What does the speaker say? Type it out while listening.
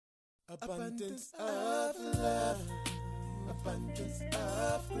Abundance of love, abundance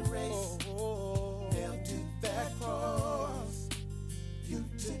of grace. Nailed to that cross, you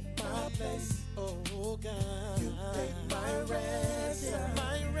took my place. Oh God, you paid my ransom.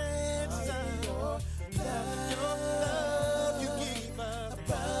 Your love, you gave us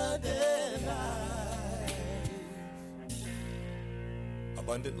abundant life.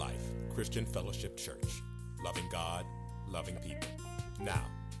 Abundant Life Christian Fellowship Church. Loving God, loving people. Now,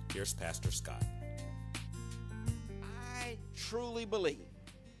 here's Pastor Scott. I truly believe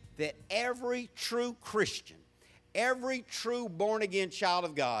that every true Christian, every true born-again child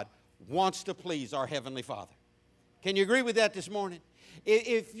of God wants to please our Heavenly Father. Can you agree with that this morning?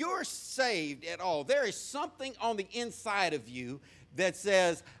 If you're saved at all, there is something on the inside of you that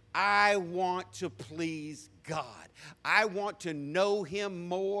says, I want to please God. I want to know Him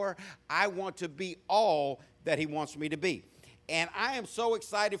more. I want to be all that He wants me to be. And I am so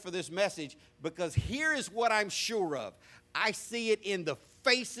excited for this message because here is what I'm sure of. I see it in the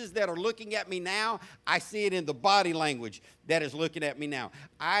faces that are looking at me now. I see it in the body language that is looking at me now.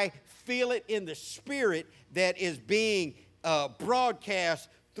 I feel it in the spirit that is being broadcast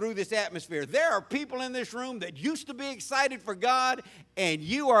through this atmosphere. There are people in this room that used to be excited for God, and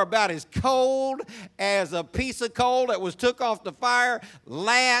you are about as cold as a piece of coal that was took off the fire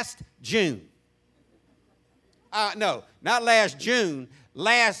last June. No, not last June,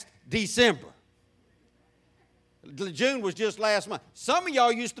 last December. June was just last month. Some of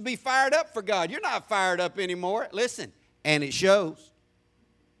y'all used to be fired up for God. You're not fired up anymore. Listen, and it shows.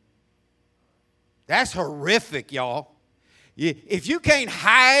 That's horrific, y'all. If you can't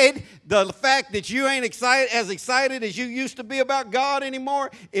hide the fact that you ain't as excited as you used to be about God anymore,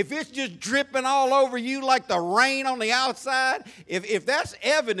 if it's just dripping all over you like the rain on the outside, if that's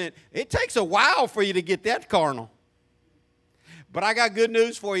evident, it takes a while for you to get that carnal. But I got good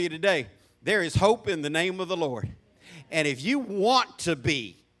news for you today. There is hope in the name of the Lord. And if you want to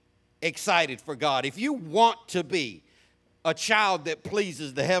be excited for God, if you want to be a child that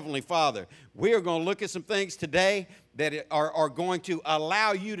pleases the Heavenly Father, we are going to look at some things today that are going to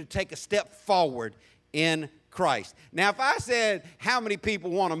allow you to take a step forward in Christ. Now, if I said how many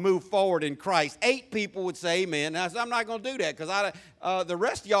people want to move forward in Christ, 8 people would say amen. Now, I'm not going to do that because the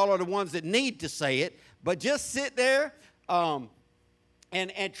rest of y'all are the ones that need to say it. But just sit there and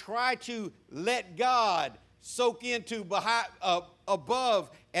try to let God soak into above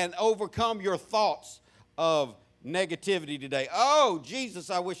and overcome your thoughts of negativity today. Oh, Jesus,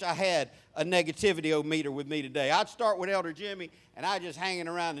 I wish I had a negativity meter with me today. I'd start with Elder Jimmy, and I just hanging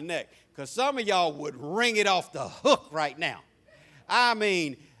around the neck, because some of y'all would wring it off the hook right now. I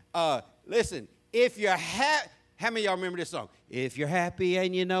mean, listen, if you're happy, how many of y'all remember this song? If you're happy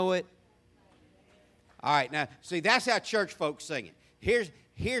and you know it. All right, now, see, that's how church folks sing it.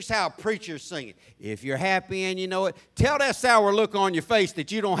 Here's how preachers sing it. If you're happy and you know it, tell that sour look on your face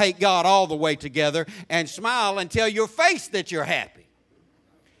that you don't hate God all the way together, and smile and tell your face that you're happy.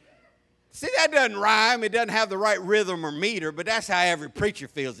 See, that doesn't rhyme. It doesn't have the right rhythm or meter, but that's how every preacher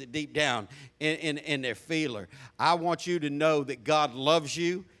feels it deep down in their feeler. I want you to know that God loves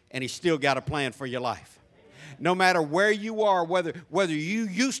you, and He's still got a plan for your life. No matter where you are, whether you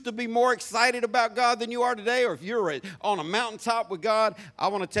used to be more excited about God than you are today, or if you're on a mountaintop with God, I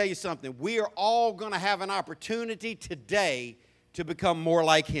want to tell you something. We are all going to have an opportunity today to become more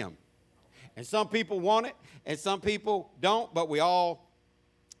like Him. And some people want it, and some people don't, but we all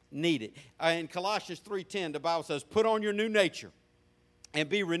need it. In Colossians 3:10, the Bible says, put on your new nature and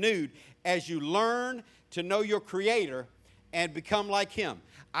be renewed as you learn to know your Creator and become like Him.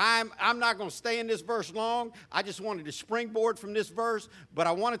 I'm not going to stay in this verse long. I just wanted to springboard from this verse, but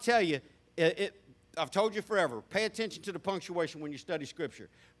I want to tell you, I've told you forever, pay attention to the punctuation when you study Scripture.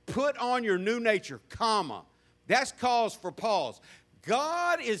 Put on your new nature, comma. That's cause for pause.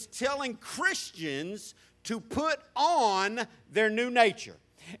 God is telling Christians to put on their new nature.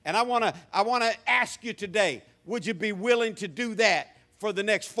 And I want to ask you today, would you be willing to do that for the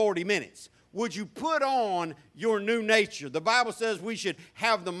next 40 minutes? Would you put on your new nature? The Bible says we should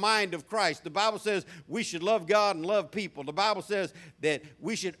have the mind of Christ. The Bible says we should love God and love people. The Bible says that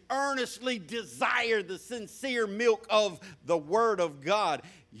we should earnestly desire the sincere milk of the Word of God.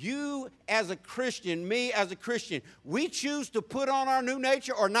 You as a Christian, me as a Christian, we choose to put on our new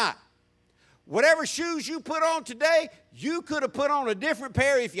nature or not. Whatever shoes you put on today, you could have put on a different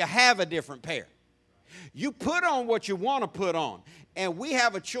pair if you have a different pair. You put on what you want to put on. And we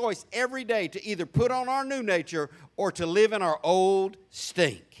have a choice every day to either put on our new nature or to live in our old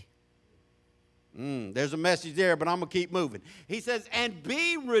stink. There's a message there, but I'm going to keep moving. He says, and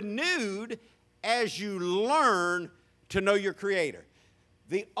be renewed as you learn to know your Creator.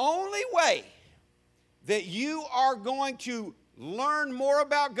 The only way that you are going to learn more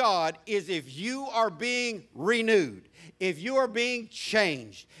about God is if you are being renewed, if you are being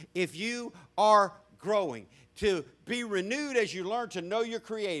changed, if you are growing. To be renewed as you learn to know your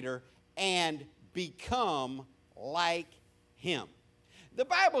Creator and become like Him. The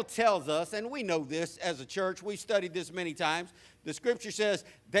Bible tells us, and we know this as a church, we studied this many times, the Scripture says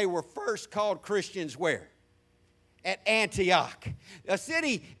they were first called Christians where? At Antioch, a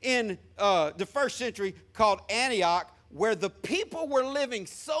city in the first century called Antioch, where the people were living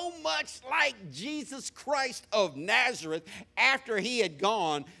so much like Jesus Christ of Nazareth. After He had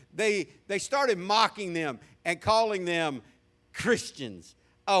gone, they started mocking them and calling them Christians.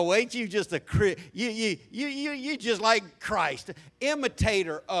 Oh, ain't you just you just like Christ?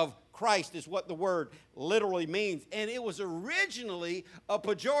 Imitator of Christ is what the word literally means. And it was originally a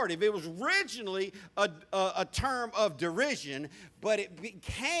pejorative. It was originally a term of derision, but it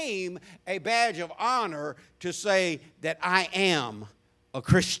became a badge of honor to say that I am a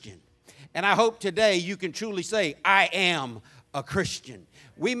Christian. And I hope today you can truly say, I am a Christian.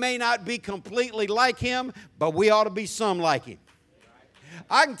 We may not be completely like Him, but we ought to be some like Him.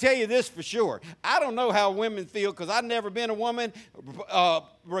 I can tell you this for sure. I don't know how women feel because I've never been a woman.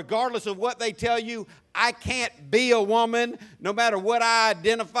 Regardless of what they tell you, I can't be a woman no matter what I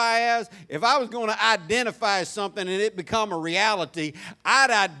identify as. If I was going to identify as something and it become a reality,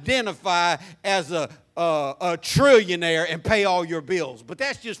 I'd identify as a trillionaire and pay all your bills. But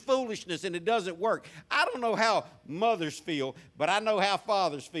that's just foolishness and it doesn't work. I don't know how mothers feel, but I know how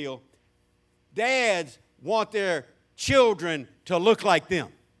fathers feel. Dads want their children to look like them.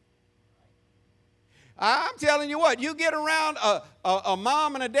 I'm telling you what, you get around a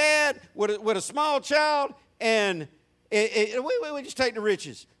mom and a dad with a small child, and we just take the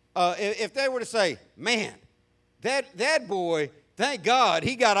riches. If they were to say, man, that boy, thank God,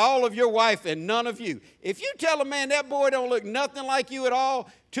 he got all of your wife and none of you. If you tell a man that boy don't look nothing like you at all,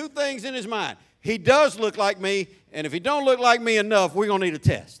 two things in his mind. He does look like me, and if he don't look like me enough, we're going to need a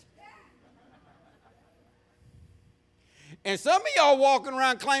test. And some of y'all walking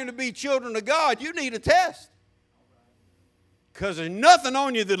around claiming to be children of God, you need a test. Because there's nothing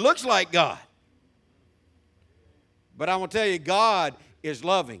on you that looks like God. But I'm going to tell you, God is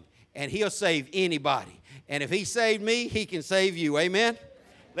loving, and He'll save anybody. And if He saved me, He can save you. Amen?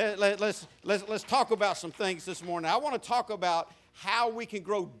 Let's talk about some things this morning. I want to talk about how we can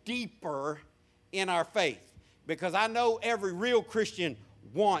grow deeper in our faith. Because I know every real Christian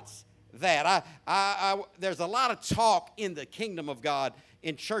wants that. There's a lot of talk in the kingdom of God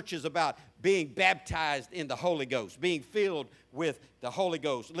in churches about being baptized in the Holy Ghost, being filled with the Holy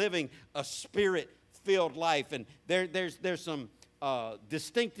Ghost, living a Spirit-filled life. And there's some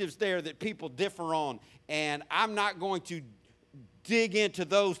distinctives there that people differ on. And I'm not going to dig into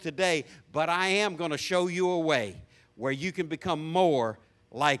those today, but I am going to show you a way where you can become more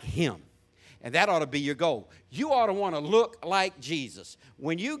like Him. And that ought to be your goal. You ought to want to look like Jesus.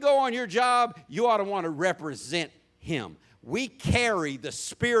 When you go on your job, you ought to want to represent Him. We carry the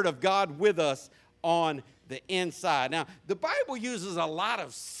Spirit of God with us on the inside. Now, the Bible uses a lot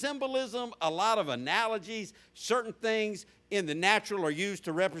of symbolism, a lot of analogies. Certain things in the natural are used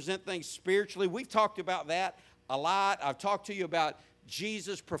to represent things spiritually. We've talked about that a lot. I've talked to you about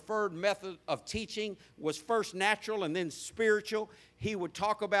Jesus' preferred method of teaching was first natural and then spiritual. He would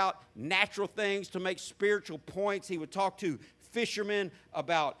talk about natural things to make spiritual points. He would talk to fishermen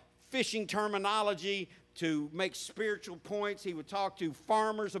about fishing terminology to make spiritual points. He would talk to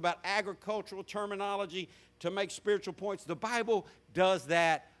farmers about agricultural terminology to make spiritual points. The Bible does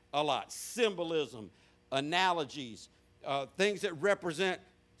that a lot. Symbolism, analogies, things that represent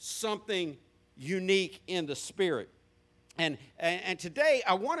something unique in the Spirit. And today,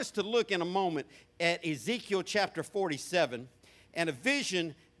 I want us to look in a moment at Ezekiel chapter 47 and a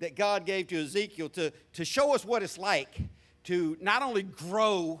vision that God gave to Ezekiel to show us what it's like to not only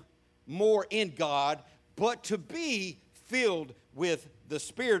grow more in God, but to be filled with the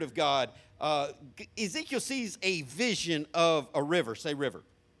Spirit of God. Ezekiel sees a vision of a river. Say river.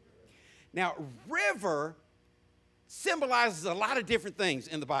 Now, river symbolizes a lot of different things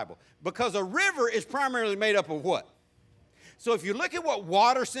in the Bible because a river is primarily made up of what? So if you look at what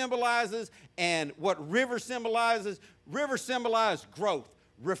water symbolizes and what river symbolizes growth,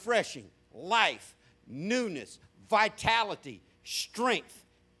 refreshing, life, newness, vitality, strength,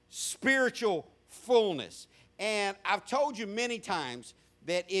 spiritual fullness. And I've told you many times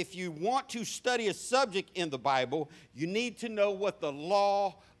that if you want to study a subject in the Bible, you need to know what the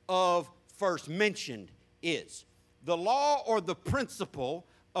law of first mention is. The law or the principle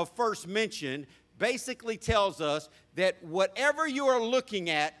of first mention basically tells us that whatever you are looking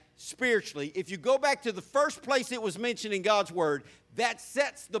at spiritually, if you go back to the first place it was mentioned in God's Word, that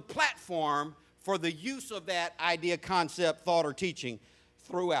sets the platform for the use of that idea, concept, thought, or teaching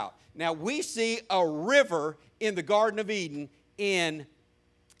throughout. Now, we see a river in the Garden of Eden in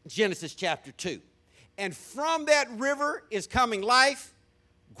Genesis chapter 2. And from that river is coming life,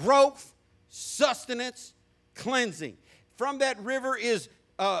 growth, sustenance, cleansing. From that river is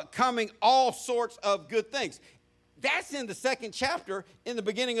coming all sorts of good things. That's in the second chapter in the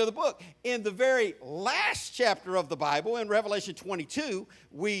beginning of the book. In the very last chapter of the Bible, in Revelation 22,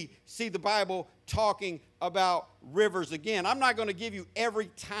 we see the Bible talking about rivers again. I'm not going to give you every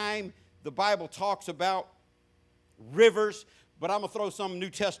time the Bible talks about rivers, but I'm going to throw some New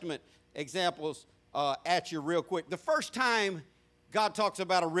Testament examples at you real quick. The first time God talks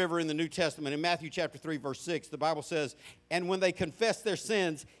about a river in the New Testament, in Matthew chapter 3, verse 6, the Bible says, "And when they confessed their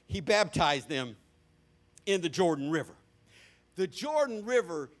sins, he baptized them in the Jordan River." The Jordan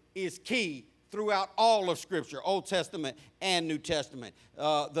River is key throughout all of Scripture, Old Testament and New Testament.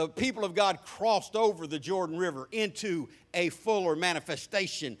 The people of God crossed over the Jordan River into a fuller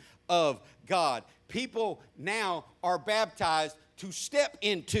manifestation of God. People now are baptized to step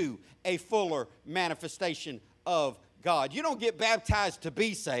into a fuller manifestation of God. You don't get baptized to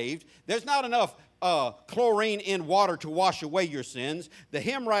be saved. There's not enough chlorine in water to wash away your sins. The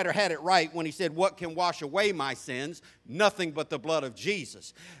hymn writer had it right when he said, "What can wash away my sins? Nothing but the blood of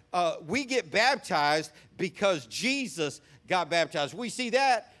Jesus." We get baptized because Jesus got baptized. We see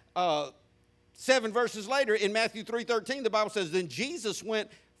that 7 verses later in Matthew 3:13. The Bible says, "Then Jesus went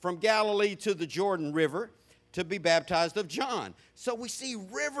from Galilee to the Jordan River to be baptized of John." So we see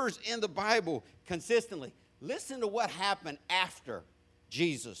rivers in the Bible consistently. Listen to what happened after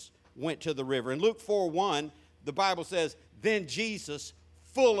Jesus went to the river. In Luke 4:1, the Bible says, "Then Jesus,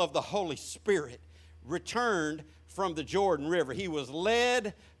 full of the Holy Spirit, returned from the Jordan River. He was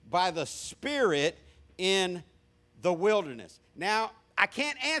led by the Spirit in the wilderness." Now, I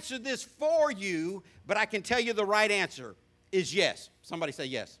can't answer this for you, but I can tell you the right answer is yes. Somebody say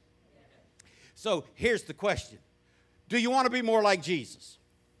yes. So here's the question. Do you want to be more like Jesus?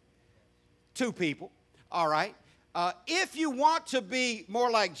 2 people. All right. If you want to be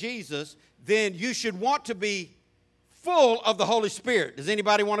more like Jesus, then you should want to be full of the Holy Spirit. Does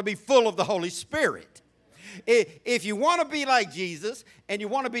anybody want to be full of the Holy Spirit? If you want to be like Jesus and you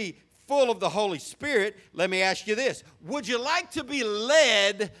want to be full of the Holy Spirit, let me ask you this. Would you like to be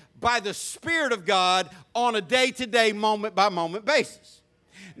led by the Spirit of God on a day-to-day, moment-by-moment basis?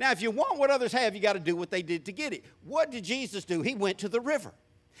 Now, if you want what others have, you got to do what they did to get it. What did Jesus do? He went to the river.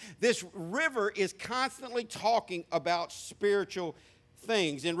 This river is constantly talking about spiritual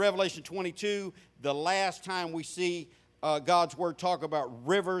things. In Revelation 22, the last time we see God's word talk about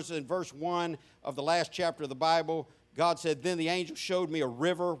rivers, in verse 1 of the last chapter of the Bible, God said, "Then the angel showed me a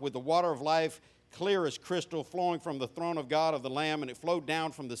river with the water of life, clear as crystal, flowing from the throne of God of the Lamb, and it flowed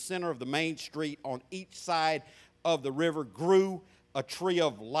down from the center of the main street. On each side of the river grew a tree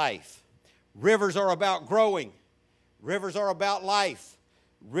of life." Rivers are about growing. Rivers are about life.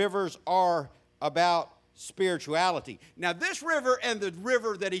 Rivers are about spirituality. Now, this river and the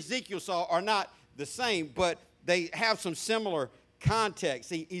river that Ezekiel saw are not the same, but they have some similar context.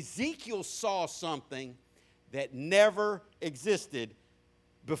 See, Ezekiel saw something that never existed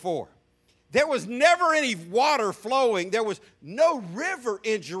before. There was never any water flowing. There was no river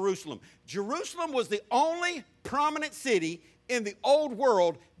in Jerusalem. Jerusalem was the only prominent city in the old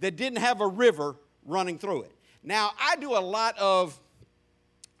world that didn't have a river running through it. Now, I do a lot of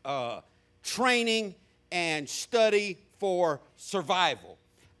training and study for survival.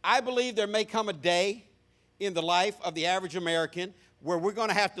 I believe there may come a day in the life of the average American where we're going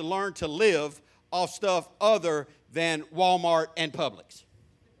to have to learn to live off stuff other than Walmart and Publix.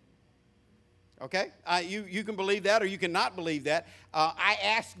 Okay? You can believe that or you can not believe that. I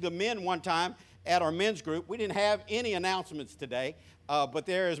asked the men one time at our men's group. We didn't have any announcements today, but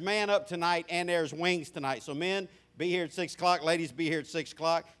there is Man Up tonight and there's Wings tonight. So men, be here at 6 o'clock. Ladies, be here at 6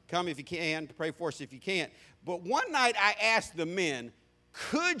 o'clock. Come if you can. Pray for us if you can't. But one night I asked the men,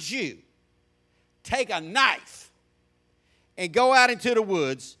 could you take a knife and go out into the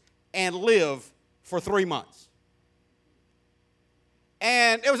woods and live for 3 months?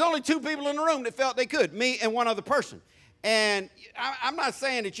 And there was only 2 people in the room that felt they could, me and one other person. And I'm not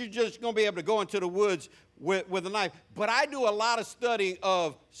saying that you're just going to be able to go into the woods with a knife, but I do a lot of studying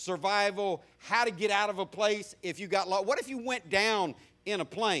of survival, how to get out of a place if you got lost. What if you went down in a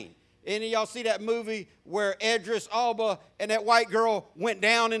plane? Any of y'all see that movie where Idris Elba and that white girl went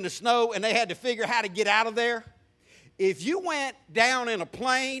down in the snow and they had to figure how to get out of there? If you went down in a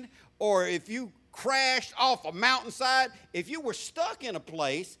plane or if you crashed off a mountainside, if you were stuck in a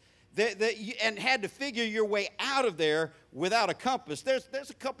place and had to figure your way out of there without a compass, there's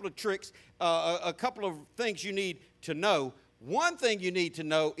a couple of tricks, a couple of things you need to know. One thing you need to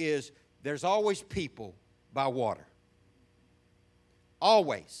know is there's always people by water.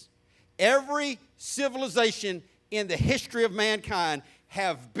 Always. Every civilization in the history of mankind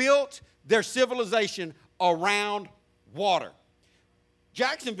have built their civilization around water.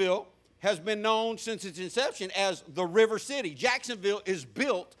 Jacksonville has been known since its inception as the River City. Jacksonville is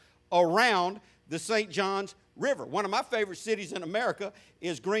built around the St. Johns River. One of my favorite cities in America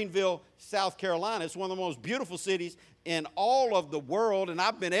is Greenville, South Carolina. It's one of the most beautiful cities in all of the world, and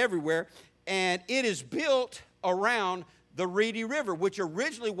I've been everywhere. And it is built around the Reedy River, which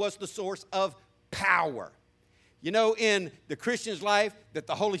originally was the source of power. You know, in the Christian's life, that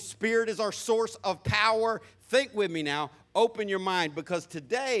the Holy Spirit is our source of power. Think with me now. Open your mind, because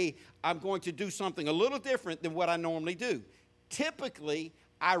today I'm going to do something a little different than what I normally do. Typically,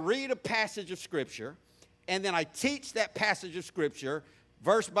 I read a passage of Scripture, and then I teach that passage of Scripture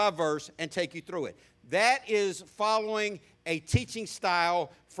verse by verse and take you through it. That is following a teaching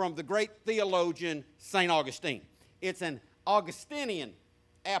style from the great theologian St. Augustine. It's an Augustinian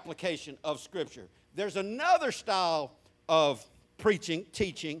application of Scripture. There's another style of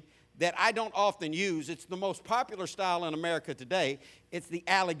teaching, that I don't often use. It's the most popular style in America today. It's the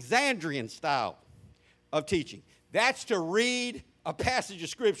Alexandrian style of teaching. That's to read a passage of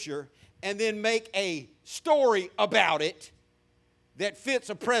Scripture and then make a story about it that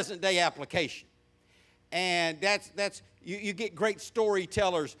fits a present-day application. And you get great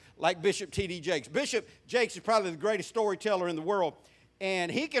storytellers like Bishop T.D. Jakes. Bishop Jakes is probably the greatest storyteller in the world,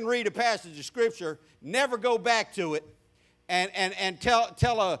 and he can read a passage of Scripture, never go back to it, and tell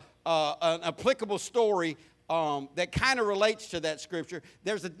an applicable story that kind of relates to that Scripture.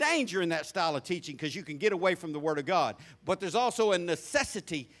 There's a danger in that style of teaching because you can get away from the Word of God, but there's also a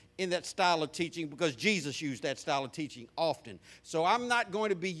necessity in that style of teaching because Jesus used that style of teaching often. So I'm not going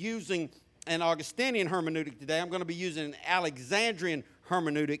to be using an Augustinian hermeneutic today. I'm going to be using an Alexandrian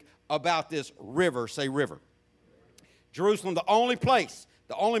hermeneutic about this river. Say river. Jerusalem, the only place,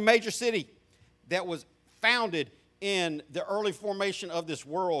 the only major city that was founded in the early formation of this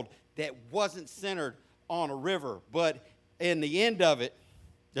world that wasn't centered on a river. But in the end of it,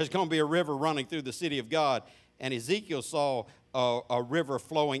 there's going to be a river running through the city of God. And Ezekiel saw a river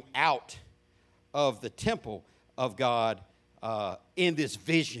flowing out of the temple of God in this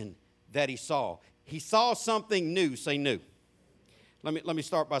vision that he saw. He saw something new. Say new. Let me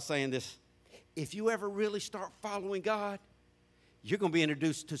start by saying this. If you ever really start following God, you're going to be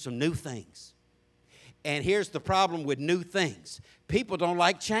introduced to some new things. And here's the problem with new things. People don't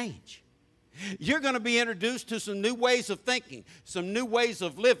like change. You're going to be introduced to some new ways of thinking, some new ways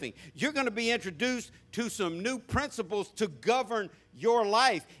of living. You're going to be introduced to some new principles to govern your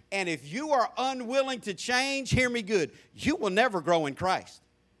life. And if you are unwilling to change, hear me good, you will never grow in Christ.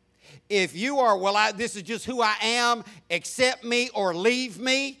 If you are, this is just who I am, accept me or leave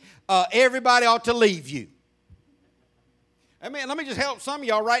me, everybody ought to leave you. I mean, let me just help some of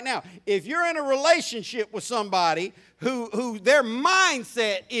y'all right now. If you're in a relationship with somebody who their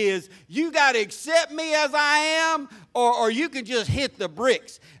mindset is, you got to accept me as I am, or you can just hit the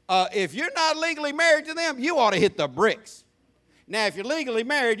bricks. If you're not legally married to them, you ought to hit the bricks. Now, if you're legally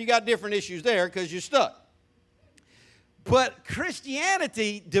married, you got different issues there because you're stuck. But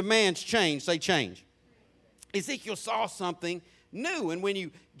Christianity demands change. Say change. Ezekiel saw something new. And when you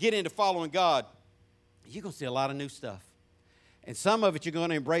get into following God, you're going to see a lot of new stuff. And some of it you're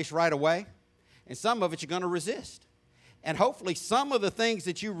going to embrace right away. And some of it you're going to resist. And hopefully some of the things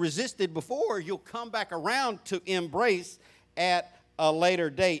that you resisted before, you'll come back around to embrace at a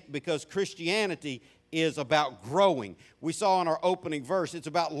later date, because Christianity is about growing. We saw in our opening verse, it's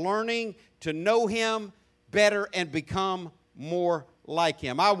about learning to know Him better and become more like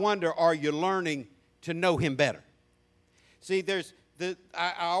Him. I wonder, are you learning to know Him better? See,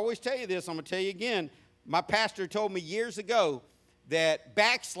 I always tell you this, I'm going to tell you again. My pastor told me years ago that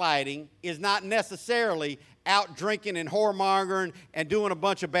backsliding is not necessarily out drinking and whoremongering and doing a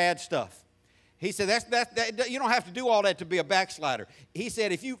bunch of bad stuff. He said, you don't have to do all that to be a backslider. He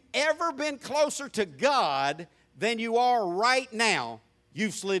said, if you've ever been closer to God than you are right now,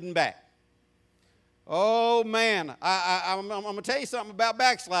 you've slidden back. Oh, man, I'm going to tell you something about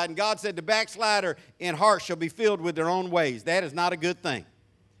backsliding. God said the backslider in heart shall be filled with their own ways. That is not a good thing.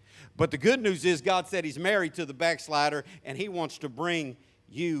 But the good news is God said He's married to the backslider, and He wants to bring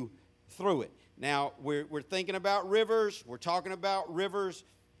you through it. Now, we're thinking about rivers. We're talking about rivers.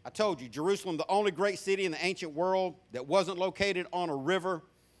 I told you, Jerusalem, the only great city in the ancient world that wasn't located on a river.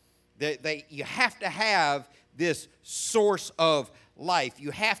 You have to have this source of life.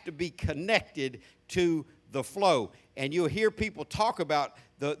 You have to be connected to the flow. And you'll hear people talk about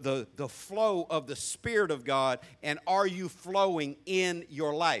the flow of the Spirit of God, and are you flowing in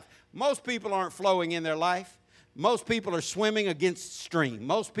your life? Most people aren't flowing in their life. Most people are swimming against stream.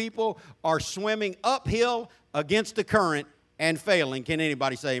 Most people are swimming uphill against the current and failing. Can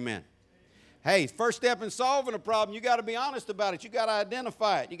anybody say amen? Hey, first step in solving a problem, you got to be honest about it. You got to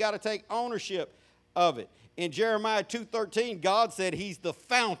identify it. You got to take ownership of it. In Jeremiah 2:13, God said he's the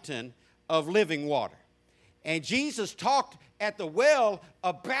fountain of living water. And Jesus talked at the well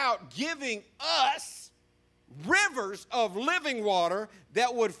about giving us rivers of living water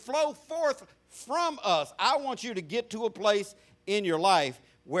that would flow forth from us. I want you to get to a place in your life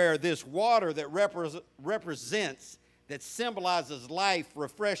where this water that represents, that symbolizes life,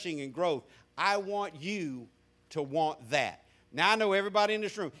 refreshing, and growth, I want you to want that. Now, I know everybody in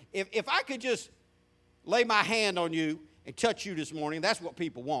this room, if I could just lay my hand on you and touch you this morning, that's what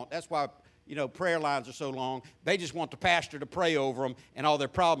people want. That's why, prayer lines are so long. They just want the pastor to pray over them and all their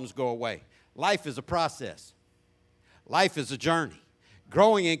problems go away. Life is a process. Life is a journey.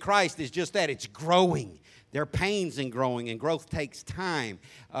 Growing in Christ is just that. It's growing. There are pains in growing, and growth takes time.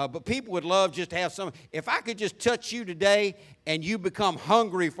 But people would love just to have some. If I could just touch you today and you become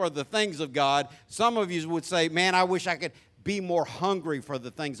hungry for the things of God, some of you would say, man, I wish I could be more hungry for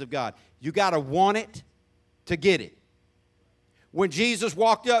the things of God. You got to want it to get it. When Jesus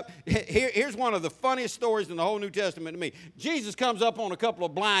walked up, here's one of the funniest stories in the whole New Testament to me. Jesus comes up on a couple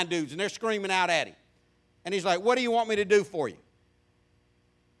of blind dudes, and they're screaming out at him. And he's like, what do you want me to do for you?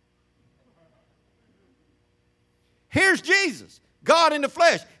 Here's Jesus, God in the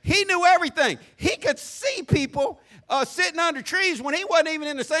flesh. He knew everything. He could see people sitting under trees when he wasn't even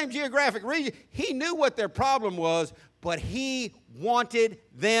in the same geographic region. He knew what their problem was, but he wanted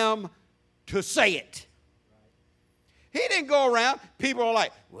them to say it. He didn't go around. People are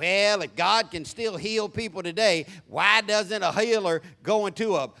like, well, if God can still heal people today, why doesn't a healer go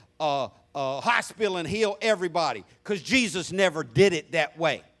into a hospital and heal everybody? Because Jesus never did it that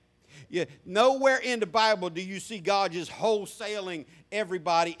way. Yeah, nowhere in the Bible do you see God just wholesaling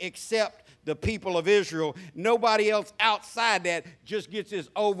everybody except the people of Israel. Nobody else outside that just gets this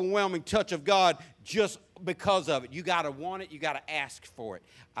overwhelming touch of God just because of it. You got to want it. You got to ask for it.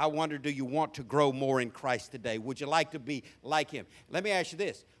 I wonder, do you want to grow more in Christ today? Would you like to be like him? Let me ask you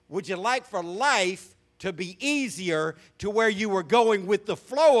this. Would you like for life to be easier to where you were going with the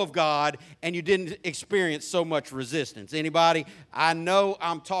flow of God and you didn't experience so much resistance? Anybody? I know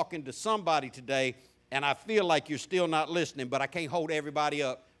I'm talking to somebody today, and I feel like you're still not listening, but I can't hold everybody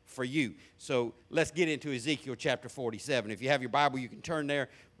up for you. So let's get into Ezekiel chapter 47. If you have your Bible, you can turn there.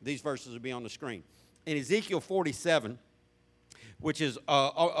 These verses will be on the screen. In Ezekiel 47, which is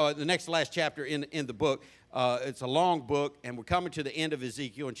the next to last chapter in the book, it's a long book, and we're coming to the end of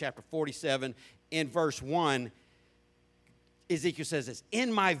Ezekiel in chapter 47. In verse 1, Ezekiel says this,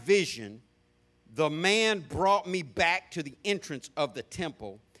 in my vision, the man brought me back to the entrance of the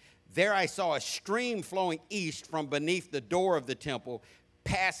temple. There I saw a stream flowing east from beneath the door of the temple,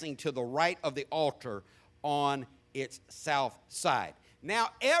 passing to the right of the altar on its south side. Now,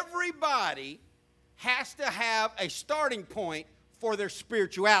 everybody has to have a starting point for their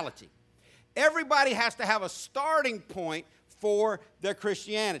spirituality. Everybody has to have a starting point for their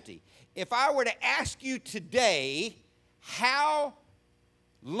Christianity. If I were to ask you today, how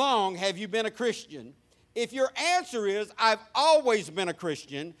long have you been a Christian? If your answer is, I've always been a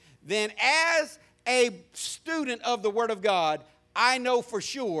Christian, then as a student of the Word of God, I know for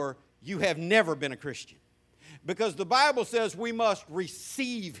sure you have never been a Christian. Because the Bible says we must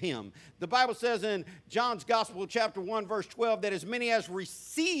receive him. The Bible says in John's Gospel, chapter 1, verse 12, that as many as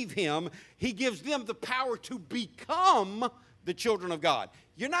receive him, he gives them the power to become the children of God.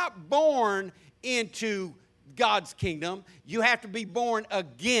 You're not born into God's kingdom. You have to be born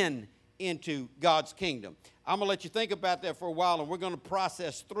again into God's kingdom. I'm going to let you think about that for a while, and we're going to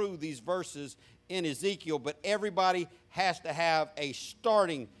process through these verses in Ezekiel, but everybody has to have a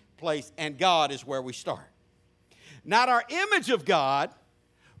starting place, and God is where we start. Not our image of God,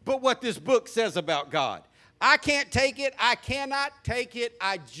 but what this book says about God. I can't take it. I cannot take it.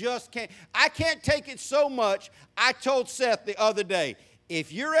 I just can't. I can't take it so much. I told Seth the other day,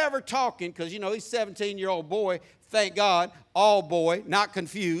 if you're ever talking, because, he's a 17-year-old boy, thank God, all boy, not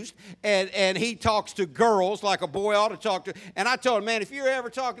confused, and he talks to girls like a boy ought to talk to. And I told him, man, if you're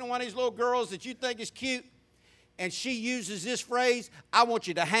ever talking to one of these little girls that you think is cute, and she uses this phrase, I want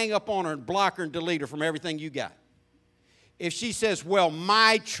you to hang up on her and block her and delete her from everything you got. If she says, well,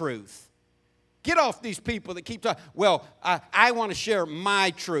 my truth, get off these people that keep talking. Well, I want to share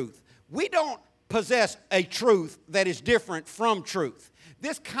my truth. we don't possess a truth that is different from truth.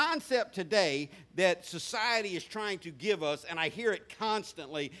 This concept today that society is trying to give us, and I hear it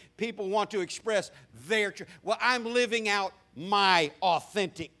constantly, people want to express their truth. Well, I'm living out my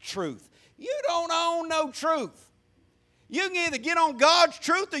authentic truth. You don't own no truth. You can either get on God's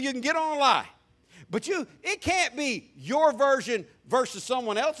truth or you can get on a lie. But it can't be your version versus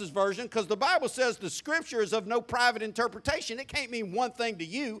someone else's version, because the Bible says the Scripture is of no private interpretation. It can't mean one thing to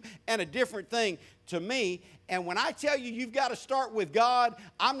you and a different thing to me. And when I tell you you've got to start with God,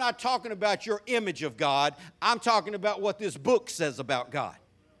 I'm not talking about your image of God. I'm talking about what this book says about God.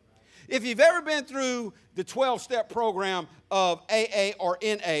 If you've ever been through the 12-step program of AA or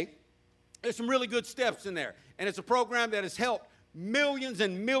NA, there's some really good steps in there. And it's a program that has helped millions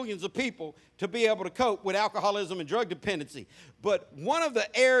and millions of people to be able to cope with alcoholism and drug dependency. But one of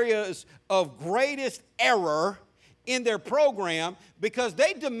the areas of greatest error in their program, because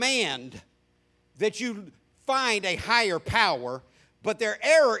they demand that you find a higher power, but their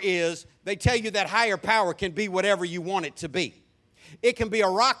error is they tell you that higher power can be whatever you want it to be. It can be a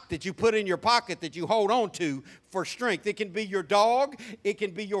rock that you put in your pocket that you hold on to for strength. It can be your dog. It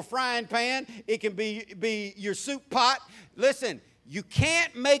can be your frying pan. It can be your soup pot. Listen, you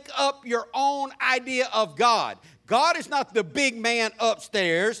can't make up your own idea of God. God is not the big man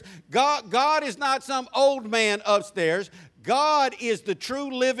upstairs. God is not some old man upstairs. God is the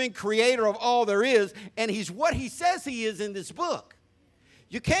true living creator of all there is, and he's what he says he is in this book.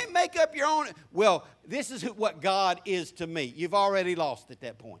 You can't make up your own. Well, this is what God is to me. You've already lost at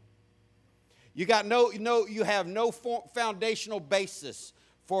that point. You have no foundational basis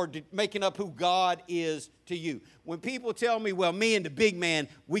for making up who God is to you. When people tell me, well, me and the big man,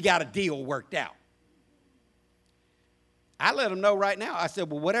 we got a deal worked out, I let them know right now. I said,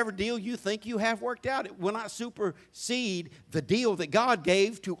 well, whatever deal you think you have worked out, it will not supersede the deal that God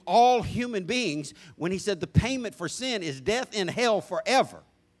gave to all human beings when he said the payment for sin is death and hell forever.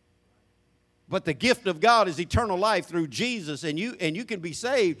 But the gift of God is eternal life through Jesus, and you can be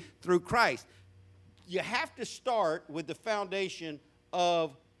saved through Christ. You have to start with the foundation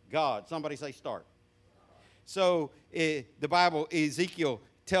of God. Somebody say start. So the Bible, Ezekiel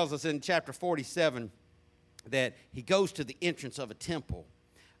tells us in chapter 47, that he goes to the entrance of a temple.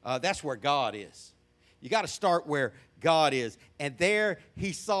 That's where God is. You got to start where God is. And there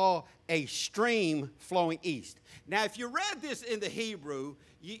he saw a stream flowing east. Now, if you read this in the Hebrew,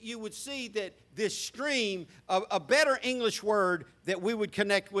 you would see that this stream, a better English word that we would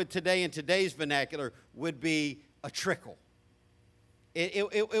connect with today in today's vernacular would be a trickle.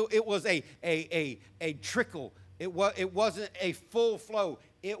 It was a trickle. It wasn't a full flow.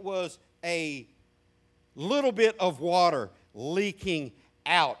 It was a little bit of water leaking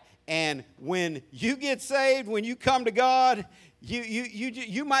out. And when you get saved, when you come to God,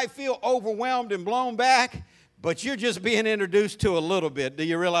 you might feel overwhelmed and blown back, but you're just being introduced to a little bit. Do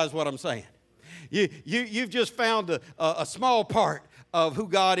you realize what I'm saying? You've just found a small part of who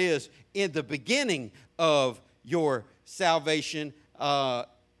God is in the beginning of your salvation.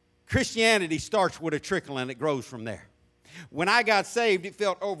 Christianity starts with a trickle and it grows from there. When I got saved, it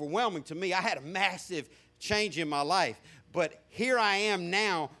felt overwhelming to me. I had a massive change in my life. But here I am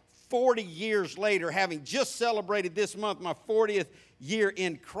now, 40 years later, having just celebrated this month my 40th year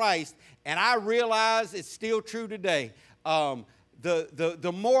in Christ, and I realize it's still true today.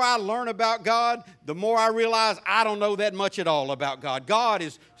 The more I learn about God, the more I realize I don't know that much at all about God. God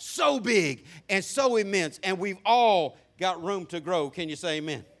is so big and so immense, and we've all got room to grow. Can you say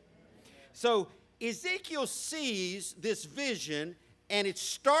amen? So Ezekiel sees this vision, and it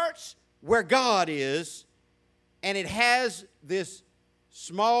starts where God is, and it has this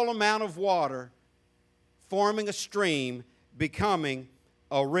small amount of water forming a stream, becoming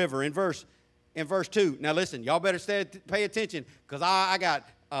a river. In verse 2, now listen, y'all better pay attention, because I got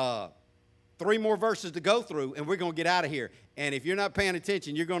 3 more verses to go through, and we're going to get out of here. And if you're not paying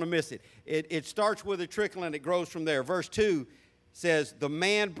attention, you're going to miss it. It starts with a trickle, and it grows from there. Verse 2 says, the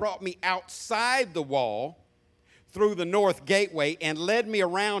man brought me outside the wall through the north gateway and led me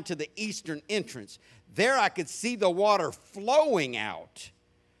around to the eastern entrance. There I could see the water flowing out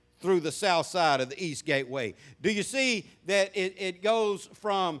through the south side of the east gateway. Do you see that it goes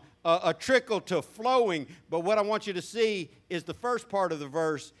from a trickle to flowing? But what I want you to see is the first part of the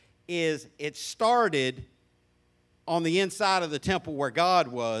verse is it started on the inside of the temple where God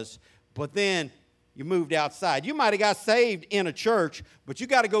was, but then you moved outside. You might have got saved in a church, but you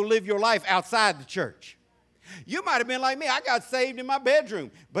got to go live your life outside the church. You might have been like me. I got saved in my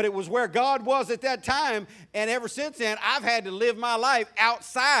bedroom, but it was where God was at that time, and ever since then, I've had to live my life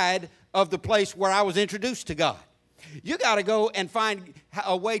outside of the place where I was introduced to God. You got to go and find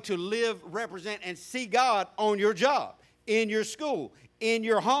a way to live, represent, and see God on your job, in your school, in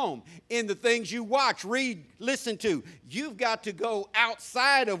your home, in the things you watch, read, listen to. You've got to go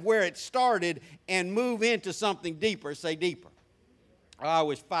outside of where it started and move into something deeper. Say deeper. I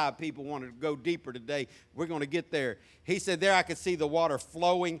wish 5 people wanted to go deeper today. We're going to get there. He said, there I could see the water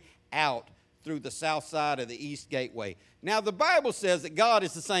flowing out through the south side of the east gateway. Now, the Bible says that God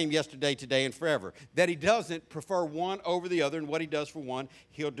is the same yesterday, today, and forever, that he doesn't prefer one over the other, and what he does for one,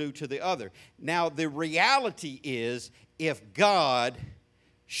 he'll do to the other. Now, the reality is, if God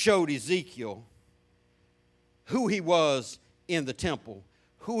showed Ezekiel who he was in the temple,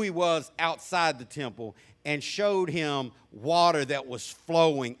 who he was outside the temple, and showed him water that was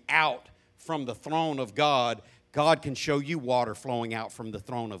flowing out from the throne of God, God can show you water flowing out from the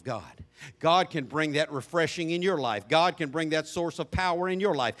throne of God. God can bring that refreshing in your life. God can bring that source of power in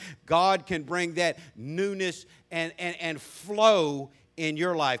your life. God can bring that newness and flow in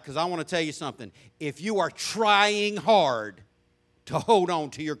your life. Because I want to tell you something. If you are trying hard to hold on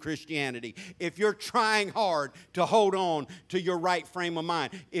to your Christianity, if you're trying hard to hold on to your right frame of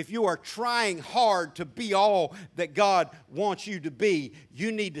mind, if you are trying hard to be all that God wants you to be,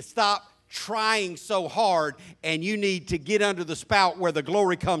 you need to stop trying so hard, and you need to get under the spout where the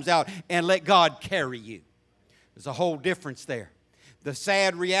glory comes out and let God carry you. There's a whole difference there. The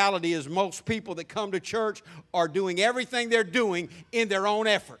sad reality is most people that come to church are doing everything they're doing in their own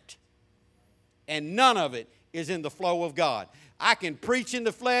effort, and none of it is in the flow of God. I can preach in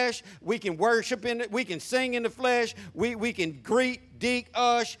the flesh, we can worship in it, we can sing in the flesh, we can greet, deke,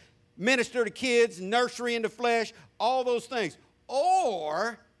 ush, minister to kids, nursery in the flesh, all those things.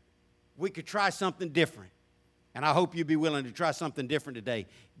 Or we could try something different. And I hope you'd be willing to try something different today.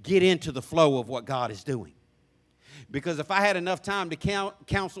 Get into the flow of what God is doing. Because if I had enough time to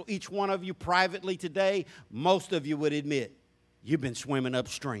counsel each one of you privately today, most of you would admit you've been swimming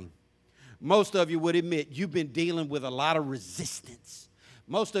upstream. Most of you would admit you've been dealing with a lot of resistance.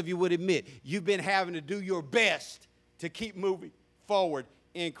 Most of you would admit you've been having to do your best to keep moving forward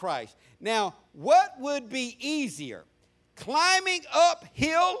in Christ. Now, what would be easier? Climbing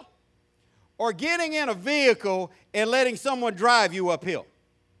uphill or getting in a vehicle and letting someone drive you uphill?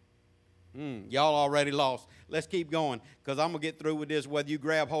 Y'all already lost. Let's keep going, because I'm going to get through with this whether you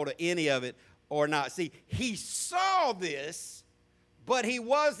grab hold of any of it or not. See, he saw this, but he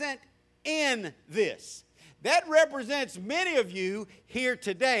wasn't in this. That represents many of you here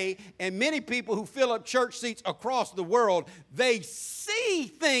today and many people who fill up church seats across the world. They see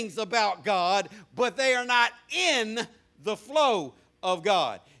things about God, but they are not in the flow of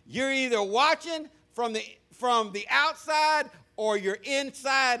God. You're either watching from the outside or you're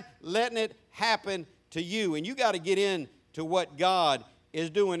inside letting it happen to you. And you got to get into what God is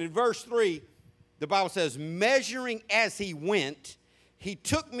doing. In verse 3, the Bible says, measuring as he went, he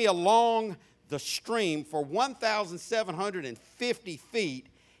took me along the stream for 1,750 feet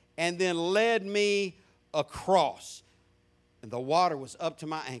and then led me across. And the water was up to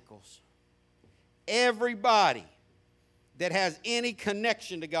my ankles. Everybody that has any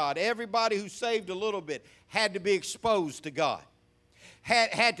connection to God, everybody who's saved a little bit, had to be exposed to God,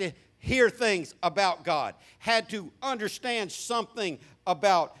 had to hear things about God, had to understand something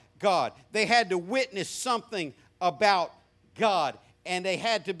about God. They had to witness something about God, and they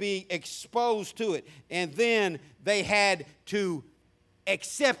had to be exposed to it. And then they had to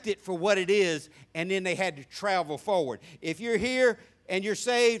accept it for what it is, and then they had to travel forward. If you're here and you're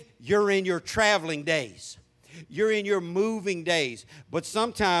saved, you're in your traveling days. You're in your moving days. But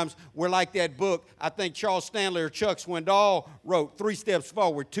sometimes we're like that book, I think Charles Stanley or Chuck Swindoll wrote, 3 steps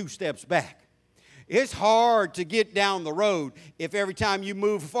forward, 2 steps back. It's hard to get down the road if every time you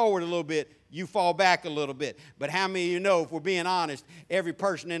move forward a little bit, you fall back a little bit. But how many of you know, if we're being honest, every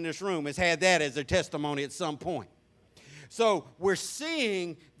person in this room has had that as their testimony at some point? So we're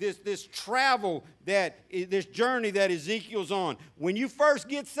seeing this travel, this journey that Ezekiel's on. When you first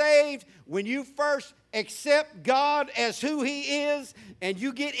get saved, when you first accept God as who he is, and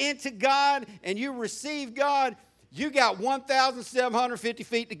you get into God and you receive God, you got 1,750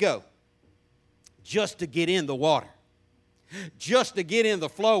 feet to go just to get in the water, just to get in the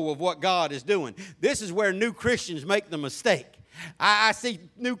flow of what God is doing. This is where new Christians make the mistake. I see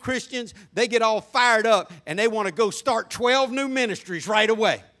new Christians, they get all fired up and they want to go start 12 new ministries right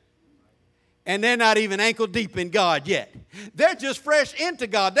away. And they're not even ankle deep in God yet. They're just fresh into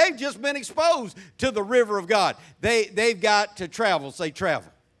God. They've just been exposed to the river of God. They've got to travel. Say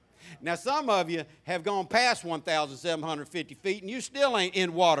travel. Now, some of you have gone past 1,750 feet and you still ain't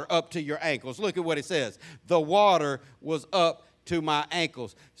in water up to your ankles. Look at what it says. The water was up to my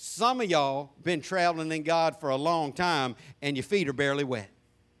ankles. Some of y'all been traveling in God for a long time and your feet are barely wet.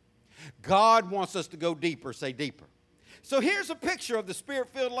 God wants us to go deeper. Say deeper. So here's a picture of the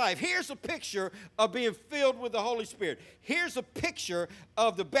Spirit-filled life. Here's a picture of being filled with the Holy Spirit. Here's a picture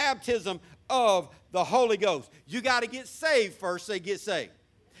of the baptism of the Holy Ghost. You got to get saved first. Say get saved.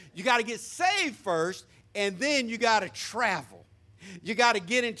 You got to get saved first, and then you got to travel. You got to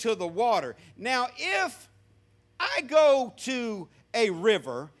get into the water. Now, if I go to a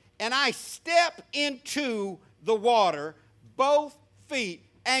river and I step into the water, both feet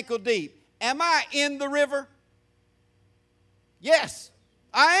ankle deep, am I in the river? Yes,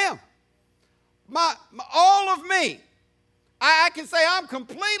 I am. All of me. I can say I'm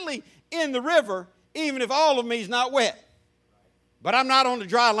completely in the river, even if all of me is not wet. But I'm not on the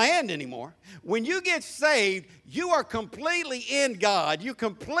dry land anymore. When you get saved, you are completely in God. You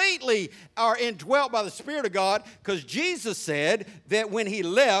completely are indwelt by the Spirit of God, because Jesus said that when he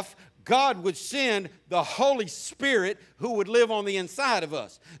left, God would send the Holy Spirit who would live on the inside of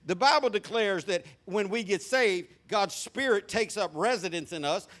us. The Bible declares that when we get saved, God's Spirit takes up residence in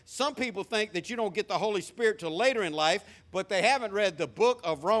us. Some people think that you don't get the Holy Spirit till later in life, but they haven't read the book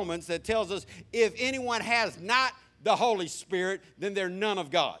of Romans that tells us if anyone has not the Holy Spirit, then they're none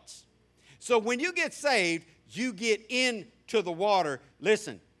of God's. So when you get saved, you get into the water,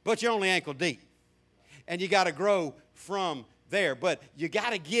 listen, but you're only ankle deep. And you got to grow from there. But you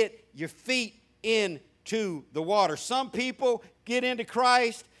got to get your feet into the water. Some people get into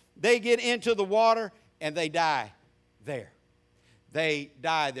Christ, they get into the water, and they die there. They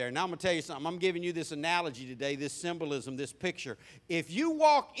die there. Now I'm going to tell you something. I'm giving you this analogy today, this symbolism, this picture. If you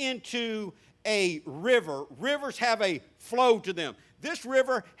walk into a river, rivers have a flow to them. This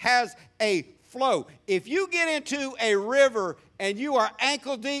river has a flow. If you get into a river and you are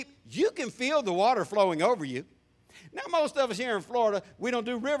ankle deep, you can feel the water flowing over you. Now, most of us here in Florida, we don't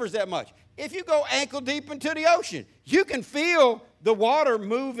do rivers that much. If you go ankle deep into the ocean, you can feel the water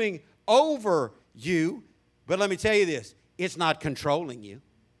moving over you. But let me tell you this, it's not controlling you.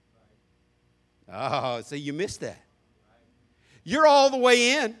 Oh, see, you missed that. You're all the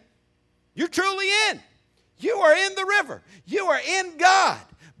way in. You're truly in. You are in the river. You are in God,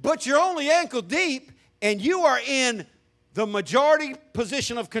 but you're only ankle deep, and you are in the majority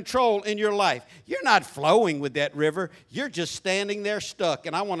position of control in your life. You're not flowing with that river. You're just standing there stuck.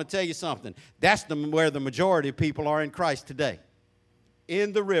 And I want to tell you something. That's where the majority of people are in Christ today.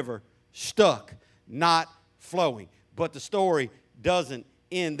 In the river, stuck, not flowing. But the story doesn't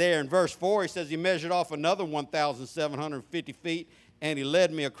end there. In verse 4, he says he measured off another 1,750 feet, and he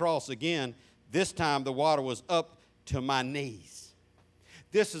led me across again. This time the water was up to my knees.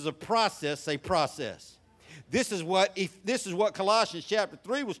 This is a process, say process. This is what Colossians chapter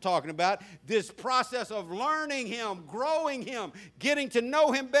 3 was talking about, this process of learning him, growing him, getting to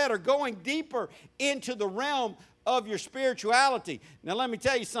know him better, going deeper into the realm of your spirituality. Now let me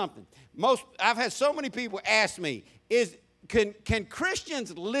tell you something. I've had so many people ask me, can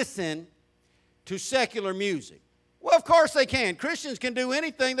Christians listen to secular music? Well, of course they can. Christians can do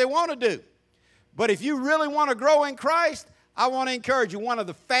anything they want to do. But if you really want to grow in Christ, I want to encourage you, one of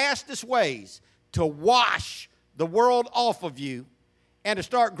the fastest ways to wash the world off of you and to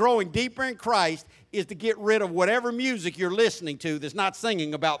start growing deeper in Christ is to get rid of whatever music you're listening to that's not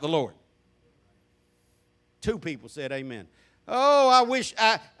singing about the Lord. 2 people said amen. Oh, I wish,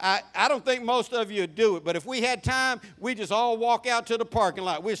 I don't think most of you would do it, but if we had time, we'd just all walk out to the parking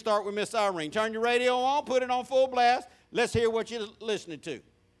lot. We'd start with Miss Irene. Turn your radio on, put it on full blast. Let's hear what you're listening to.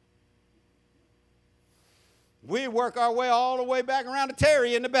 We'd work our way all the way back around to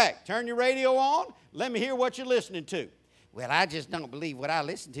Terry in the back. Turn your radio on. Let me hear what you're listening to. Well, I just don't believe what I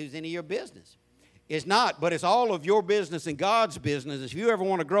listen to is any of your business. It's not, but it's all of your business and God's business. If you ever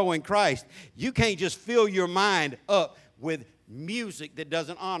want to grow in Christ, you can't just fill your mind up with music that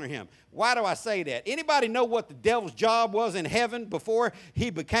doesn't honor him. Why do I say that? Anybody know what the devil's job was in heaven before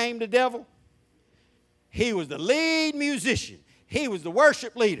he became the devil? He was the lead musician. He was the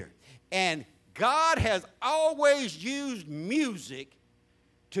worship leader. And God has always used music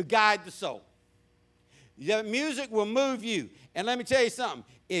to guide the soul. The music will move you. And let me tell you something.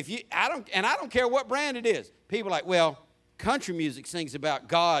 I don't care what brand it is. People are like, well, country music sings about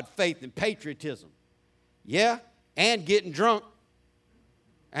God, faith, and patriotism. Yeah, and getting drunk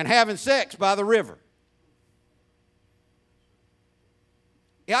and having sex by the river.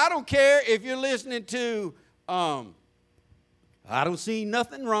 Yeah, I don't care if you're listening to, I don't see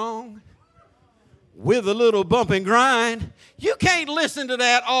nothing wrong with a little bump and grind. You can't listen to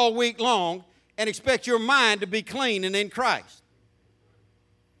that all week long and expect your mind to be clean and in Christ.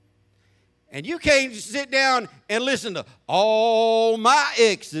 And you can't sit down and listen to all my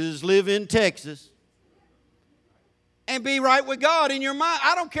exes live in Texas and be right with God in your mind.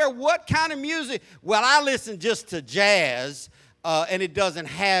 I don't care what kind of music. Well, I listen just to jazz, and it doesn't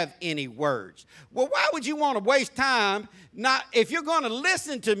have any words. Well, why would you want to waste time? If you're going to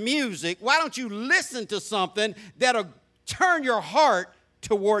listen to music, why don't you listen to something that'll turn your heart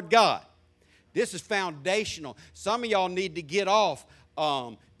toward God? This is foundational. Some of y'all need to get off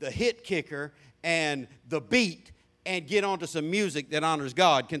the hit kicker and the beat and get onto some music that honors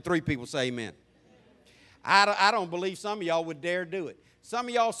God. Can 3 people say amen? I don't believe some of y'all would dare do it. Some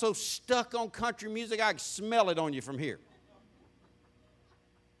of y'all so stuck on country music, I can smell it on you from here.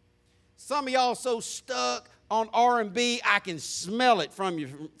 Some of y'all so stuck on R&B, I can smell it from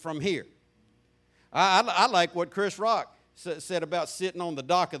you from here. I like what Chris Rock said about sitting on the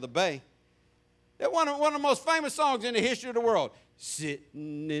dock of the bay. They're one of the most famous songs in the history of the world.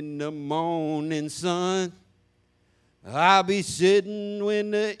 Sitting in the morning sun, I'll be sitting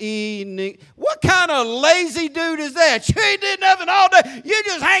when the evening. What kind of lazy dude is that? You ain't did nothing all day. You're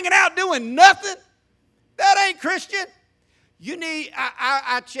just hanging out doing nothing. That ain't Christian. You need,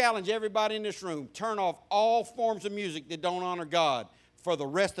 I challenge everybody in this room, turn off all forms of music that don't honor God for the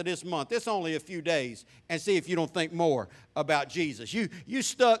rest of this month. It's only a few days, and see if you don't think more about Jesus. You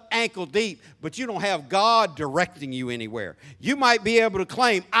stuck ankle deep, but you don't have God directing you anywhere. You might be able to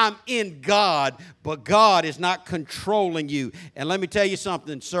claim, I'm in God, but God is not controlling you. And let me tell you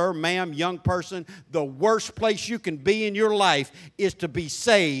something, sir, ma'am, young person, the worst place you can be in your life is to be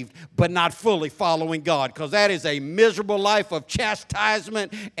saved, but not fully following God, because that is a miserable life of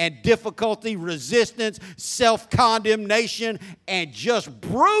chastisement and difficulty, resistance, self-condemnation, and just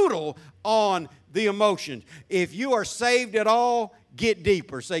brutal on the emotions. If you are saved at all, get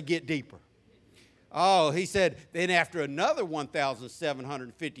deeper. Say, get deeper. Oh, he said, then after another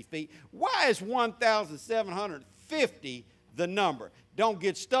 1,750 feet. Why is 1,750 the number? Don't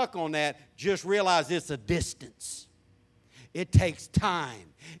get stuck on that. Just realize it's a distance. It takes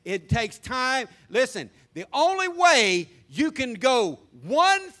time. It takes time. Listen, the only way you can go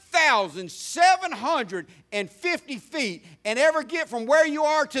 1,750 feet and ever get from where you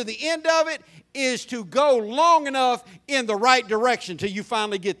are to the end of it is to go long enough in the right direction till you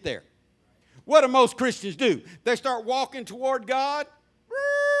finally get there. What do most Christians do? They start walking toward God.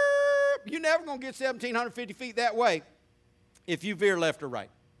 You're never going to get 1,750 feet that way if you veer left or right.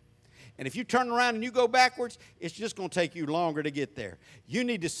 And if you turn around and you go backwards, it's just going to take you longer to get there. You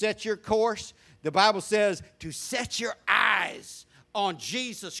need to set your course. The Bible says to set your eyes on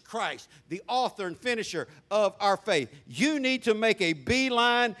Jesus Christ, the author and finisher of our faith. You need to make a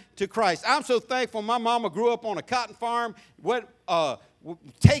beeline to Christ. I'm so thankful my mama grew up on a cotton farm,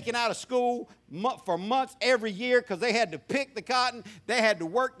 taken out of school for months every year because they had to pick the cotton. They had to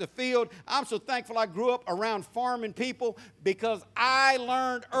work the field. I'm so thankful I grew up around farming people because I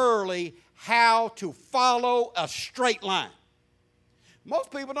learned early how to follow a straight line.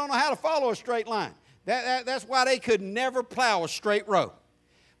 Most people don't know how to follow a straight line. That's why they could never plow a straight row.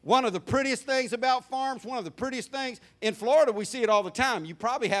 One of the prettiest things about farms, one of the prettiest things, in Florida we see it all the time. You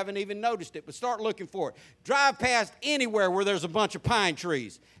probably haven't even noticed it, but start looking for it. Drive past anywhere where there's a bunch of pine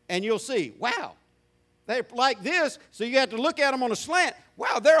trees, and you'll see, wow, they're like this, so you have to look at them on a slant.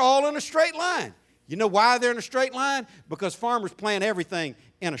 Wow, they're all in a straight line. You know why they're in a straight line? Because farmers plant everything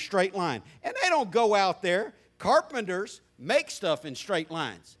in a straight line. And they don't go out there. Carpenters make stuff in straight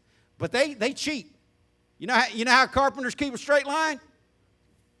lines, but they cheat. You know how carpenters keep a straight line?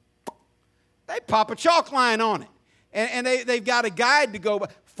 They pop a chalk line on it. And they've got a guide to go by.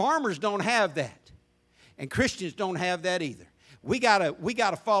 Farmers don't have that. And Christians don't have that either. We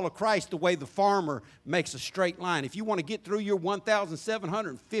gotta follow Christ the way the farmer makes a straight line. If you want to get through your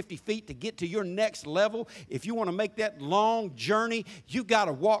 1,750 feet to get to your next level, if you want to make that long journey, you got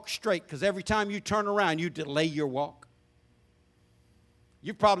to walk straight, because every time you turn around, you delay your walk.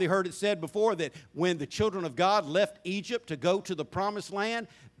 You've probably heard it said before that when the children of God left Egypt to go to the promised land,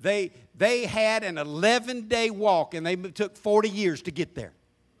 they had an 11-day walk, and they took 40 years to get there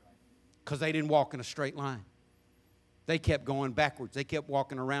because they didn't walk in a straight line. They kept going backwards. They kept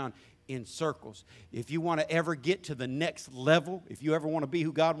walking around in circles. If you want to ever get to the next level, if you ever want to be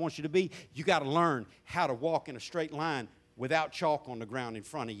who God wants you to be, you got to learn how to walk in a straight line without chalk on the ground in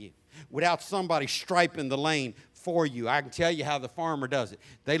front of you, without somebody striping the lane for you. I can tell you how the farmer does it.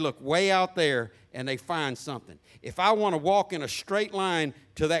 They look way out there and they find something. If I want to walk in a straight line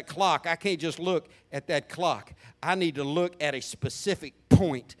to that clock, I can't just look at that clock. I need to look at a specific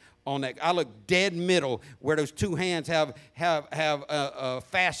point on that. I look dead middle where those two hands have a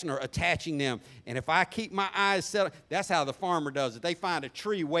fastener attaching them. And if I keep my eyes set, that's how the farmer does it. They find a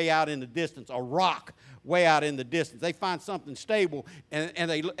tree way out in the distance, a rock way out in the distance. They find something stable, and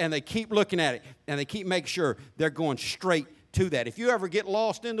they keep looking at it, and they keep making sure they're going straight to that. If you ever get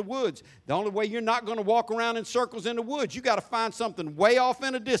lost in the woods, the only way you're not going to walk around in circles in the woods, you got to find something way off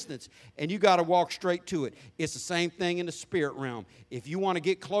in a distance, and you got to walk straight to it. It's the same thing in the spirit realm. If you want to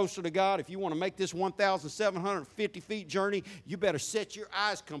get closer to God, if you want to make this 1,750 feet journey, you better set your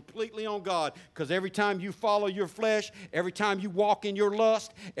eyes completely on God, because every time you follow your flesh, every time you walk in your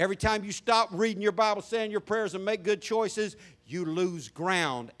lust, every time you stop reading your Bible, saying your prayers, and make good choices, you lose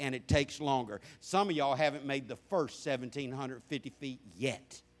ground, and it takes longer. Some of y'all haven't made the first 1,750 feet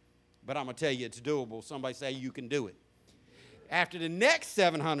yet. But I'm going to tell you it's doable. Somebody say you can do it. After the next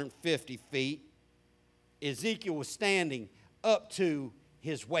 750 feet, Ezekiel was standing up to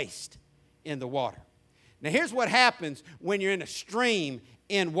his waist in the water. Now, here's what happens when you're in a stream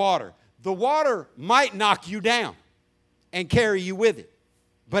in water. The water might knock you down and carry you with it,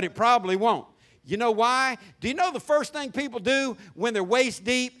 but it probably won't. You know why? Do you know the first thing people do when they're waist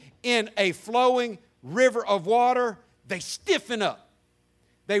deep in a flowing river of water? They stiffen up.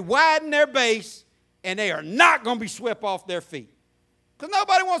 They widen their base, and they are not going to be swept off their feet. Because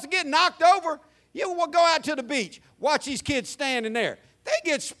nobody wants to get knocked over. You will go out to the beach. Watch these kids standing there. They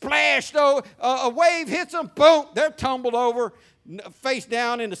get splashed over. A wave hits them, boom, they're tumbled over, face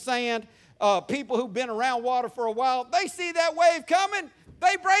down in the sand. People who've been around water for a while, they see that wave coming,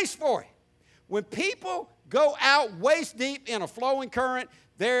 they brace for it. When people go out waist deep in a flowing current,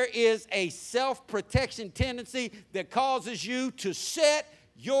 there is a self-protection tendency that causes you to set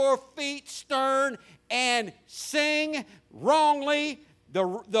your feet stern and sing wrongly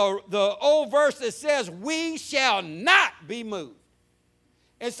the old verse that says, we shall not be moved.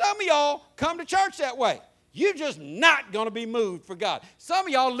 And some of y'all come to church that way. You're just not going to be moved for God. Some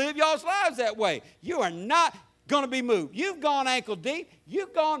of y'all live y'all's lives that way. You are not going to be moved. You've gone ankle deep.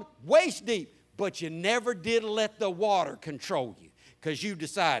 You've gone waist deep. But you never did let the water control you, because you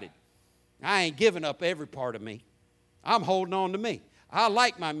decided, I ain't giving up every part of me. I'm holding on to me. I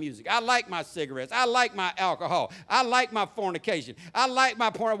like my music. I like my cigarettes. I like my alcohol. I like my fornication. I like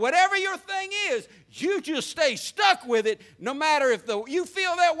my porn. Whatever your thing is, you just stay stuck with it. No matter if you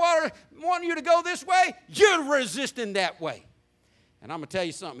feel that water wanting you to go this way, you're resisting that way. And I'm going to tell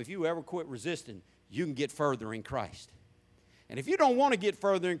you something. If you ever quit resisting, you can get further in Christ. And if you don't want to get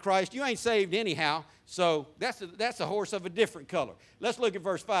further in Christ, you ain't saved anyhow. So that's a horse of a different color. Let's look at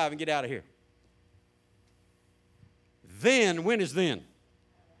verse 5 and get out of here. Then, when is then?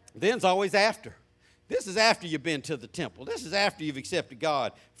 Then's always after. This is after you've been to the temple. This is after you've accepted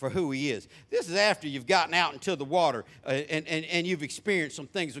God for who He is. This is after you've gotten out into the water and you've experienced some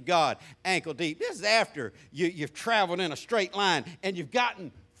things with God ankle deep. This is after you've traveled in a straight line and you've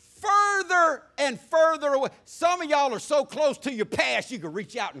gotten further and further away. Some of y'all are so close to your past you can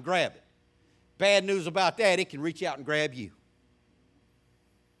reach out and grab it. Bad news about that, it can reach out and grab you.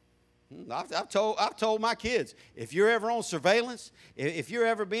 I've told my kids, if you're ever on surveillance, if you're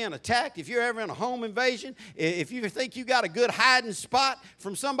ever being attacked, if you're ever in a home invasion, if you think you got a good hiding spot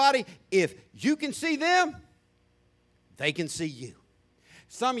from somebody, if you can see them, they can see you.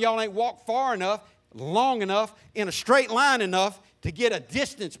 Some of y'all ain't walked far enough, long enough, in a straight line enough to get a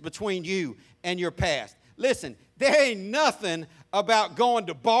distance between you and your past. Listen, there ain't nothing about going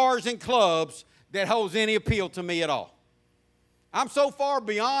to bars and clubs that holds any appeal to me at all. I'm so far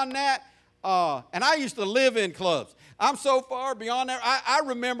beyond that, and I used to live in clubs. I'm so far beyond that. I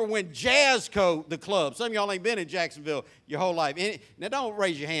remember when Jazzco, the club, some of y'all ain't been in Jacksonville your whole life. Now, don't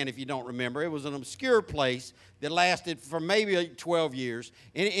raise your hand if you don't remember. It was an obscure place that lasted for maybe 12 years.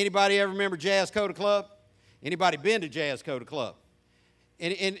 Anybody ever remember Jazzco, the club? Anybody been to Jazzco, the club?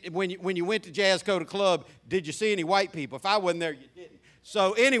 And when you went to Jazzco, the club, did you see any white people? If I wasn't there, you didn't.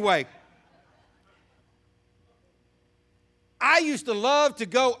 So anyway, I used to love to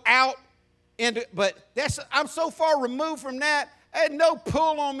go out, but I'm so far removed from that, I had no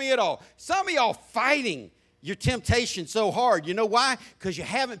pull on me at all. Some of y'all fighting your temptation so hard. You know why? Because you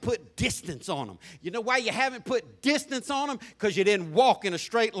haven't put distance on them. You know why you haven't put distance on them? Because you didn't walk in a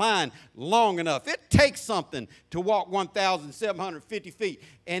straight line long enough. It takes something to walk 1,750 feet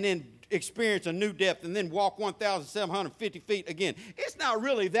and then experience a new depth and then walk 1,750 feet again. It's not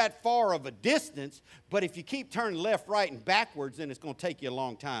really that far of a distance, but if you keep turning left, right, and backwards, then it's going to take you a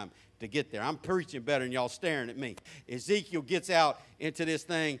long time to get there. I'm preaching better than y'all staring at me. Ezekiel gets out into this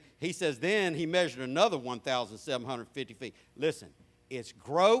thing. He says, then he measured another 1,750 feet. Listen, it's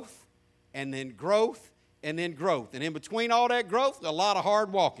growth and then growth and then growth. And in between all that growth, a lot of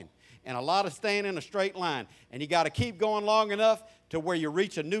hard walking and a lot of staying in a straight line. And you got to keep going long enough to where you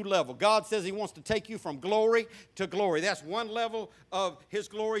reach a new level. God says he wants to take you from glory to glory. That's one level of his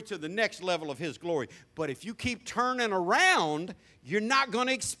glory to the next level of his glory. But if you keep turning around, you're not going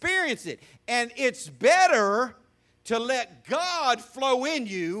to experience it. And it's better to let God flow in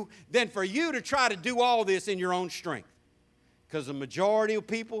you than for you to try to do all this in your own strength. Because the majority of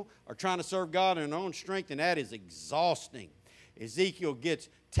people are trying to serve God in their own strength, and that is exhausting. Ezekiel gets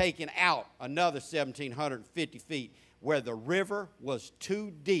taken out another 1,750 feet where the river was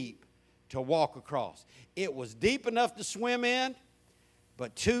too deep to walk across. It was deep enough to swim in,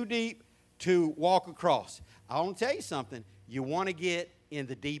 but too deep to walk across. I want to tell you something. You want to get in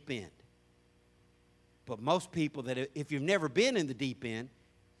the deep end. But most people, that if you've never been in the deep end,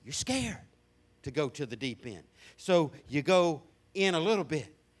 you're scared to go to the deep end. So you go in a little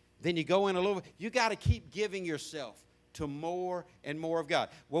bit. Then you go in a little bit. You got to keep giving yourself to more and more of God.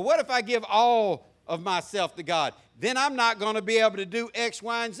 Well, what if I give all of myself to God? Then I'm not going to be able to do X,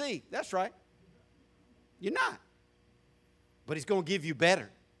 Y, and Z. That's right. You're not. But he's going to give you better.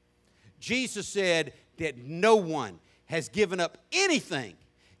 Jesus said that no one has given up anything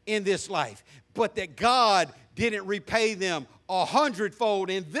in this life, but that God didn't repay them 100-fold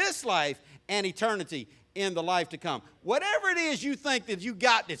in this life and eternity in the life to come. Whatever it is you think that you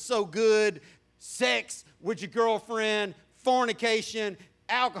got that's so good, sex with your girlfriend, fornication,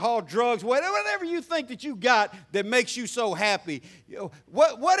 alcohol, drugs, whatever you think that you got that makes you so happy,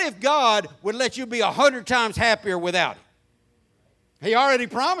 what if God would let you be 100 times happier without it? He already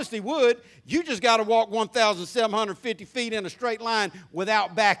promised he would. You just got to walk 1,750 feet in a straight line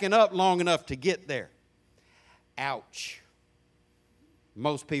without backing up long enough to get there. Ouch.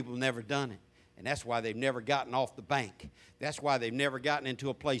 Most people have never done it. And that's why they've never gotten off the bank. That's why they've never gotten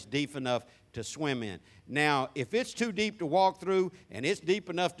into a place deep enough to swim in. Now, if it's too deep to walk through and it's deep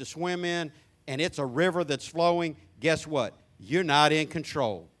enough to swim in and it's a river that's flowing, guess what? You're not in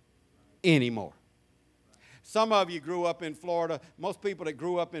control anymore. Some of you grew up in Florida. Most people that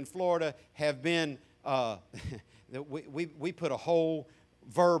grew up in Florida have been, we put a whole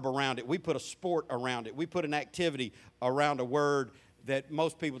verb around it. We put a sport around it. We put an activity around a word that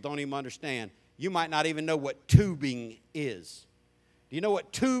most people don't even understand. You might not even know what tubing is. Do you know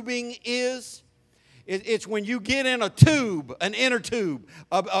what tubing is? It's when you get in a tube, an inner tube,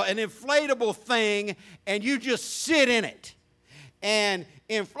 an inflatable thing, and you just sit in it. And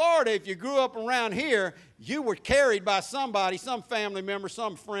in Florida, if you grew up around here, you were carried by somebody, some family member,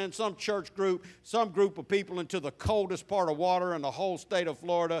 some friend, some church group, some group of people into the coldest part of water in the whole state of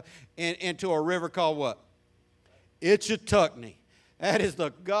Florida, into a river called what? Itchituckney. That is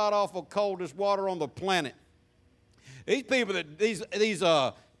the god-awful coldest water on the planet. These people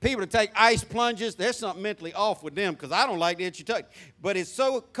that people that take ice plunges, there's something mentally off with them because I don't like the Itchituckney. But it's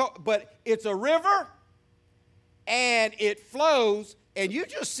so cold, but it's a river and it flows and you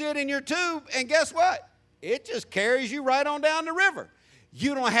just sit in your tube and guess what? It just carries you right on down the river.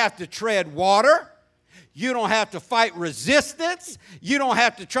 You don't have to tread water. You don't have to fight resistance. You don't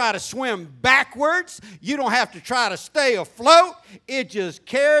have to try to swim backwards. You don't have to try to stay afloat. It just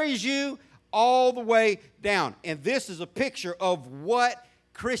carries you all the way down. And this is a picture of what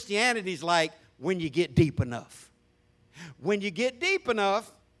Christianity's like when you get deep enough. When you get deep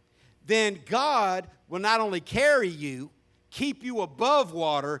enough, then God will not only carry you, keep you above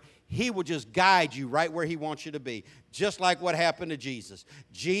water, he will just guide you right where he wants you to be. Just like what happened to Jesus.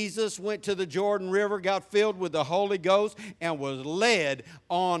 Jesus went to the Jordan River, got filled with the Holy Ghost, and was led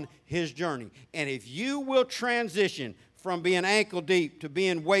on his journey. And if you will transition from being ankle deep to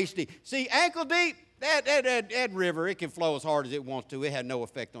being waist deep. See, ankle deep, that river, it can flow as hard as it wants to. It had no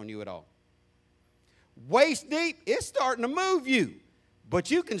effect on you at all. Waist deep, it's starting to move you,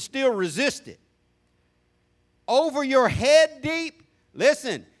 but you can still resist it. Over your head deep,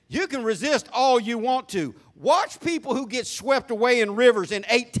 listen, you can resist all you want to. Watch people who get swept away in rivers in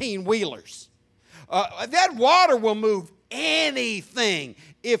 18-wheelers. That water will move anything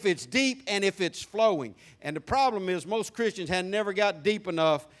if it's deep and if it's flowing. And the problem is most Christians have never got deep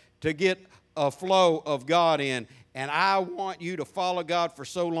enough to get a flow of God in. And I want you to follow God for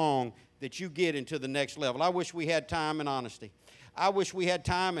so long that you get into the next level. I wish we had time and honesty. I wish we had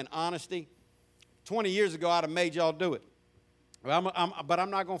time and honesty. 20 years ago, I'd have made y'all do it. But I'm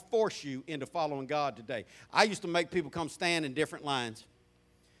not going to force you into following God today. I used to make people come stand in different lines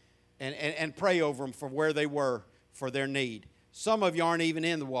and pray over them for where they were for their need. Some of you aren't even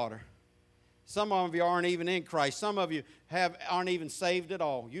in the water. Some of you aren't even in Christ. Some of you aren't even saved at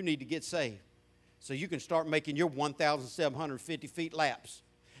all. You need to get saved so you can start making your 1,750 feet laps.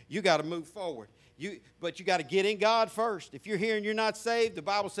 you got to move forward. But you got to get in God first. If you're here and you're not saved, the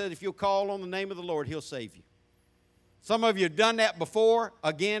Bible says if you'll call on the name of the Lord, He'll save you. Some of you have done that before,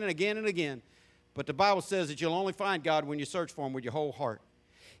 again and again and again. But the Bible says that you'll only find God when you search for Him with your whole heart.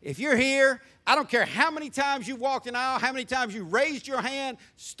 If you're here, I don't care how many times you walked an aisle, how many times you raised your hand,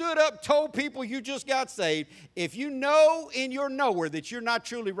 stood up, told people you just got saved. If you know in your knower that you're not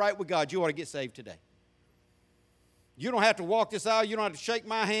truly right with God, you ought to get saved today. You don't have to walk this aisle. You don't have to shake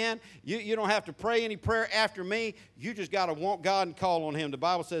my hand. You don't have to pray any prayer after me. You just got to want God and call on Him. The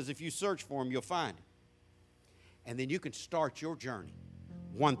Bible says if you search for Him, you'll find Him. And then you can start your journey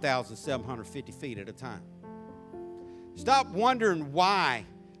 1,750 feet at a time. Stop wondering why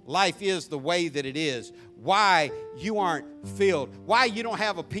life is the way that it is, why you aren't filled, why you don't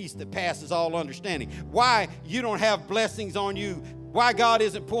have a peace that passes all understanding, why you don't have blessings on you, why God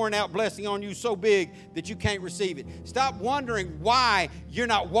isn't pouring out blessing on you so big that you can't receive it. Stop wondering why you're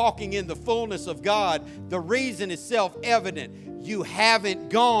not walking in the fullness of God. The reason is self-evident. You haven't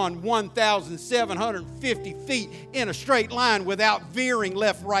gone 1,750 feet in a straight line without veering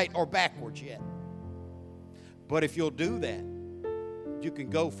left, right, or backwards yet. But if you'll do that, you can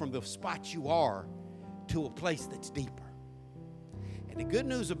go from the spot you are to a place that's deeper. And the good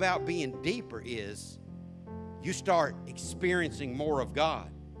news about being deeper is you start experiencing more of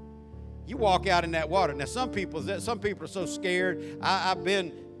God. You walk out in that water. Now, some people are so scared. I've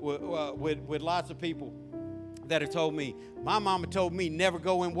been with lots of people that have told me, my mama told me never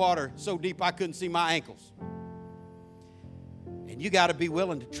go in water so deep I couldn't see my ankles. And you got to be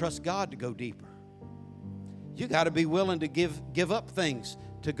willing to trust God to go deeper. You got to be willing to give up things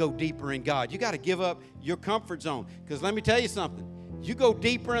to go deeper in God. You got to give up your comfort zone. Because let me tell you something. You go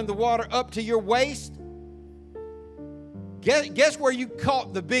deeper in the water up to your waist, guess where you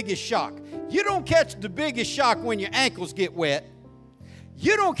caught the biggest shock? You don't catch the biggest shock when your ankles get wet.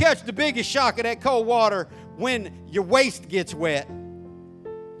 You don't catch the biggest shock of that cold water when your waist gets wet.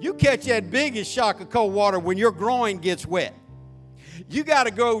 You catch that biggest shock of cold water when your groin gets wet. You got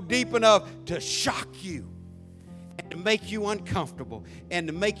to go deep enough to shock you, to make you uncomfortable, and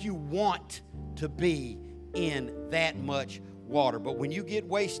to make you want to be in that much water. But when you get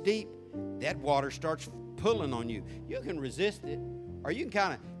waist deep, that water starts pulling on you. You can resist it, or you can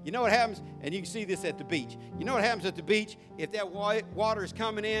kind of, you know what happens? And you can see this at the beach. You know what happens at the beach? If that water is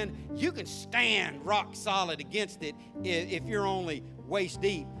coming in, you can stand rock solid against it if you're only waist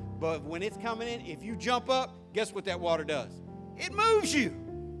deep. But when it's coming in, if you jump up, guess what that water does? It moves you.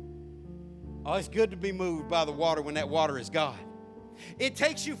 Oh, it's good to be moved by the water when that water is God. It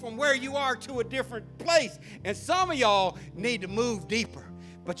takes you from where you are to a different place. And some of y'all need to move deeper.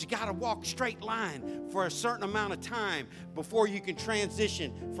 But you got to walk straight line for a certain amount of time before you can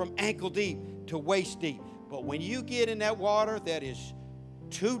transition from ankle deep to waist deep. But when you get in that water that is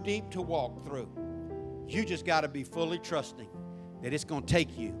too deep to walk through, you just got to be fully trusting that it's going to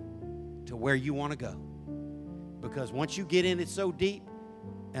take you to where you want to go. Because once you get in it so deep,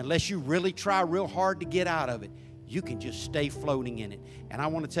 unless you really try real hard to get out of it, you can just stay floating in it. And I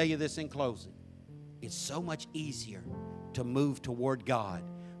want to tell you this in closing. It's so much easier to move toward God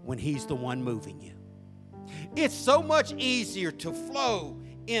when He's the one moving you. It's so much easier to flow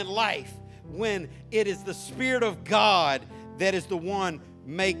in life when it is the Spirit of God that is the one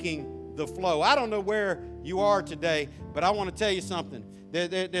making the flow. I don't know where you are today, but I want to tell you something.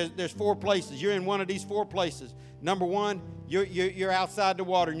 There's 4 places. You're in one of these 4 places. Number 1, you're outside the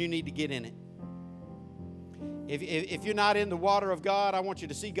water and you need to get in it. If you're not in the water of God, I want you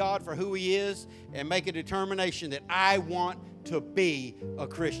to see God for who He is and make a determination that I want to be a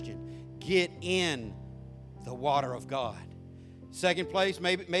Christian. Get in the water of God. Second place,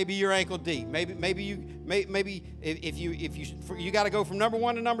 maybe you're ankle deep. Maybe if you got to go from number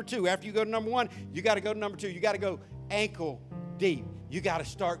 1 to number 2. After you go to number 1, you got to go to number 2. You got to go ankle deep. You got to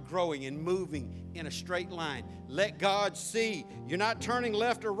start growing and moving in a straight line. Let God see. You're not turning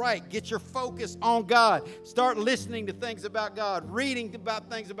left or right. Get your focus on God. Start listening to things about God, reading about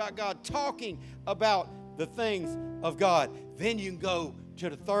things about God, talking about the things of God. Then you can go to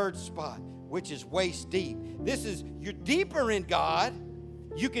the 3rd spot, which is waist deep. This is, you're deeper in God.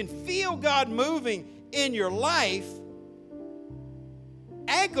 You can feel God moving in your life.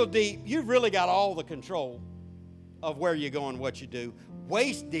 Ankle deep, you've really got all the control of where you go and what you do.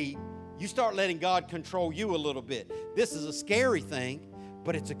 Waist deep, you start letting God control you a little bit. This is a scary thing,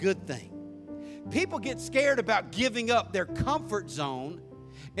 but it's a good thing. People get scared about giving up their comfort zone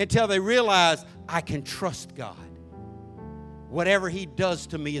until they realize I can trust God. Whatever He does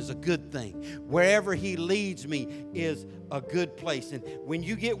to me is a good thing. Wherever He leads me is a good place. And when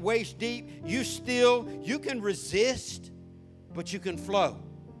you get waist deep, you can resist, but you can flow.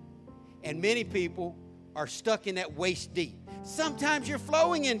 And many people are stuck in that waist deep. Sometimes you're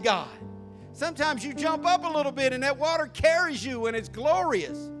flowing in God. Sometimes you jump up a little bit and that water carries you and it's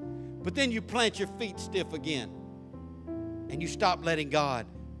glorious. But then you plant your feet stiff again and you stop letting God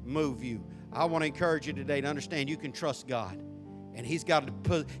move you. I want to encourage you today to understand you can trust God. And He's got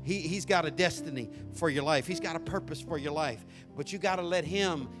a destiny for your life. He's got a purpose for your life. But you got to let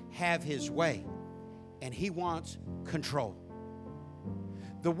Him have His way. And He wants control.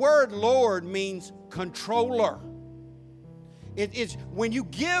 The word Lord means controller. It's when you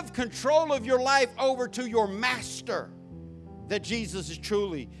give control of your life over to your master that Jesus is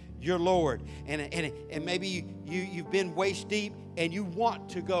truly your Lord. And maybe you've been waist deep and you want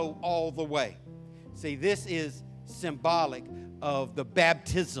to go all the way. See, this is symbolic of the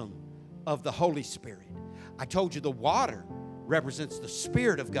baptism of the Holy Spirit. I told you the water represents the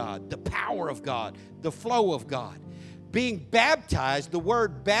Spirit of God, the power of God, the flow of God. Being baptized, the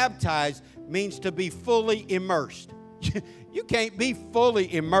word baptized means to be fully immersed. You can't be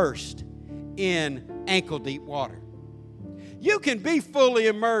fully immersed in ankle-deep water. You can be fully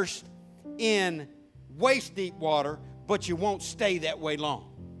immersed in waist-deep water, but you won't stay that way long.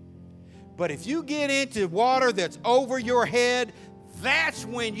 But if you get into water that's over your head, that's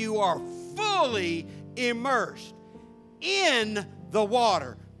when you are fully immersed in the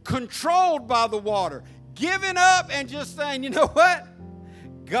water, controlled by the water, giving up and just saying, you know what?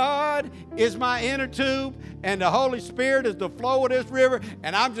 God is my inner tube and the Holy Spirit is the flow of this river,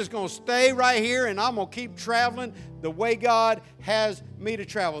 and I'm just going to stay right here and I'm going to keep traveling the way God has me to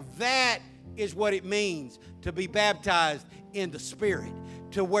travel. That is what it means to be baptized in the Spirit,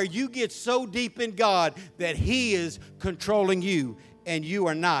 to where you get so deep in God that He is controlling you and you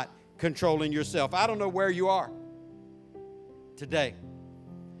are not controlling yourself. I don't know where you are today,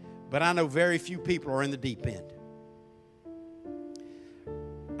 but I know very few people are in the deep end.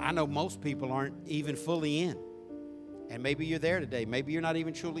 I know most people aren't even fully in. And maybe you're there today. Maybe you're not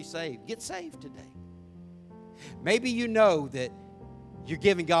even truly saved. Get saved today. Maybe you know that you're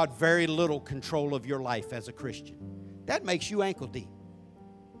giving God very little control of your life as a Christian. That makes you ankle deep.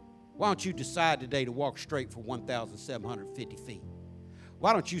 Why don't you decide today to walk straight for 1,750 feet?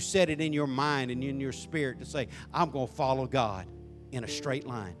 Why don't you set it in your mind and in your spirit to say, I'm going to follow God in a straight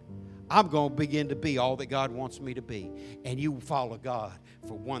line. I'm going to begin to be all that God wants me to be. And you follow God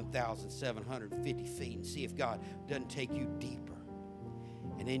for 1,750 feet and see if God doesn't take you deeper.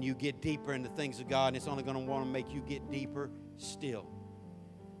 And then you get deeper in the things of God, and it's only going to want to make you get deeper still.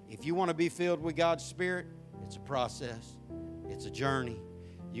 If you want to be filled with God's Spirit, it's a process. It's a journey.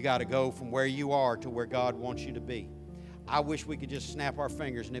 You got to go from where you are to where God wants you to be. I wish we could just snap our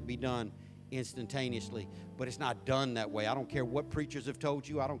fingers and it be done instantaneously, but it's not done that way. I don't care what preachers have told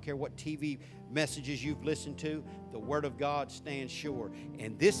you. I don't care what TV messages you've listened to. The Word of God stands sure,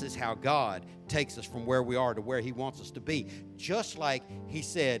 and this is how God takes us from where we are to where He wants us to be. Just like He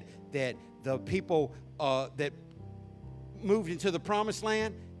said that the people that moved into the promised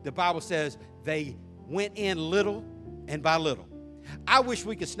land, the Bible says they went in little and by little. I wish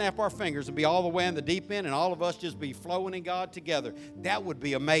we could snap our fingers and be all the way in the deep end and all of us just be flowing in God together. That would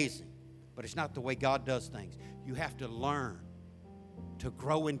be amazing. But it's not the way God does things. You have to learn to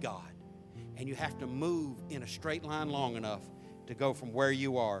grow in God. And you have to move in a straight line long enough to go from where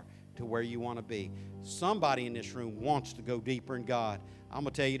you are to where you want to be. Somebody in this room wants to go deeper in God. I'm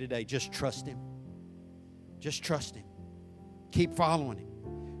going to tell you today, just trust Him. Just trust Him. Keep following Him.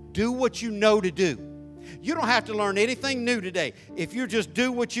 Do what you know to do. You don't have to learn anything new today. If you just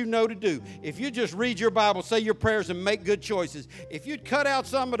do what you know to do, if you just read your Bible, say your prayers, and make good choices, if you'd cut out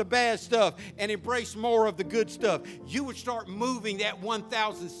some of the bad stuff and embrace more of the good stuff, you would start moving that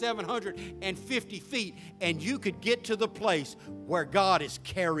 1,750 feet, and you could get to the place where God is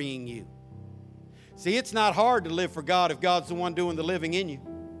carrying you. See, it's not hard to live for God if God's the one doing the living in you.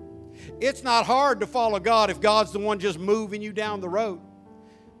 It's not hard to follow God if God's the one just moving you down the road.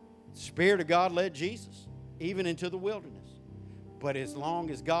 The Spirit of God led Jesus even into the wilderness. But as long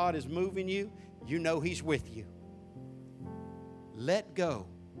as God is moving you, you know He's with you. Let go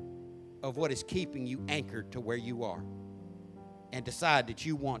of what is keeping you anchored to where you are and decide that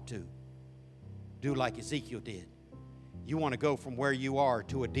you want to do like Ezekiel did. You want to go from where you are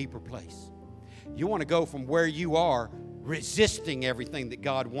to a deeper place. You want to go from where you are resisting everything that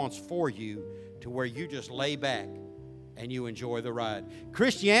God wants for you to where you just lay back and you enjoy the ride.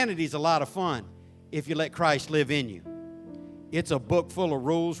 Christianity is a lot of fun if you let Christ live in you. It's a book full of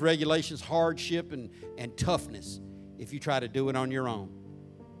rules, regulations, hardship, and toughness if you try to do it on your own.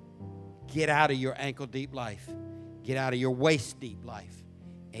 Get out of your ankle-deep life. Get out of your waist-deep life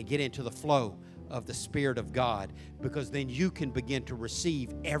and get into the flow of the Spirit of God, because then you can begin to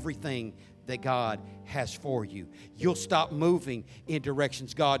receive everything that God has for you. You'll stop moving in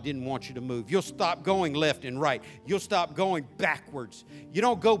directions God didn't want you to move. You'll stop going left and right. You'll stop going backwards. You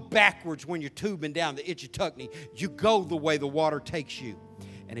don't go backwards when you're tubing down the Itchituckney. You go the way the water takes you.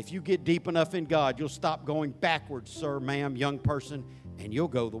 And if you get deep enough in God, you'll stop going backwards, sir, ma'am, young person, and you'll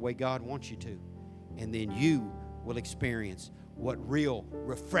go the way God wants you to. And then you will experience what real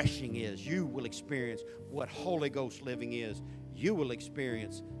refreshing is. You will experience what Holy Ghost living is. You will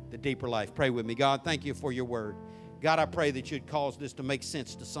experience the deeper life. Pray with me. God, thank you for your word. God, I pray that you'd cause this to make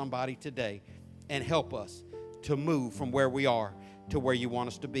sense to somebody today and help us to move from where we are to where you want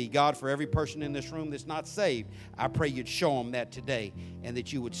us to be. God, for every person in this room that's not saved, I pray you'd show them that today and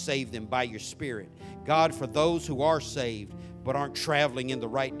that you would save them by your Spirit. God, for those who are saved but aren't traveling in the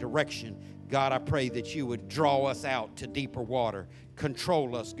right direction, God, I pray that you would draw us out to deeper water.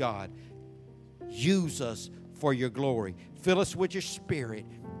 Control us, God. Use us for your glory. Fill us with your Spirit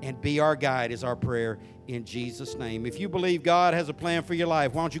and be our guide is our prayer in Jesus' name. If you believe God has a plan for your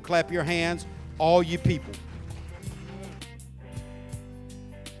life, why don't you clap your hands, all you people.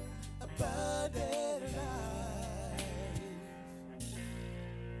 Abundant life.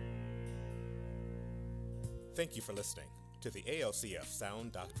 Thank you for listening to the ALCF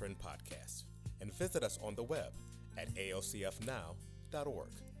Sound Doctrine Podcast, and visit us on the web at alcfnow.org.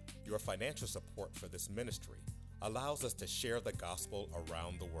 Your financial support for this ministry allows us to share the gospel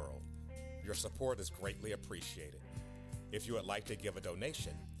around the world. Your support is greatly appreciated. If you would like to give a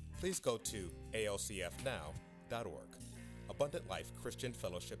donation, please go to alcfnow.org. Abundant Life Christian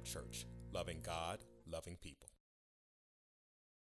Fellowship Church, loving God, loving people.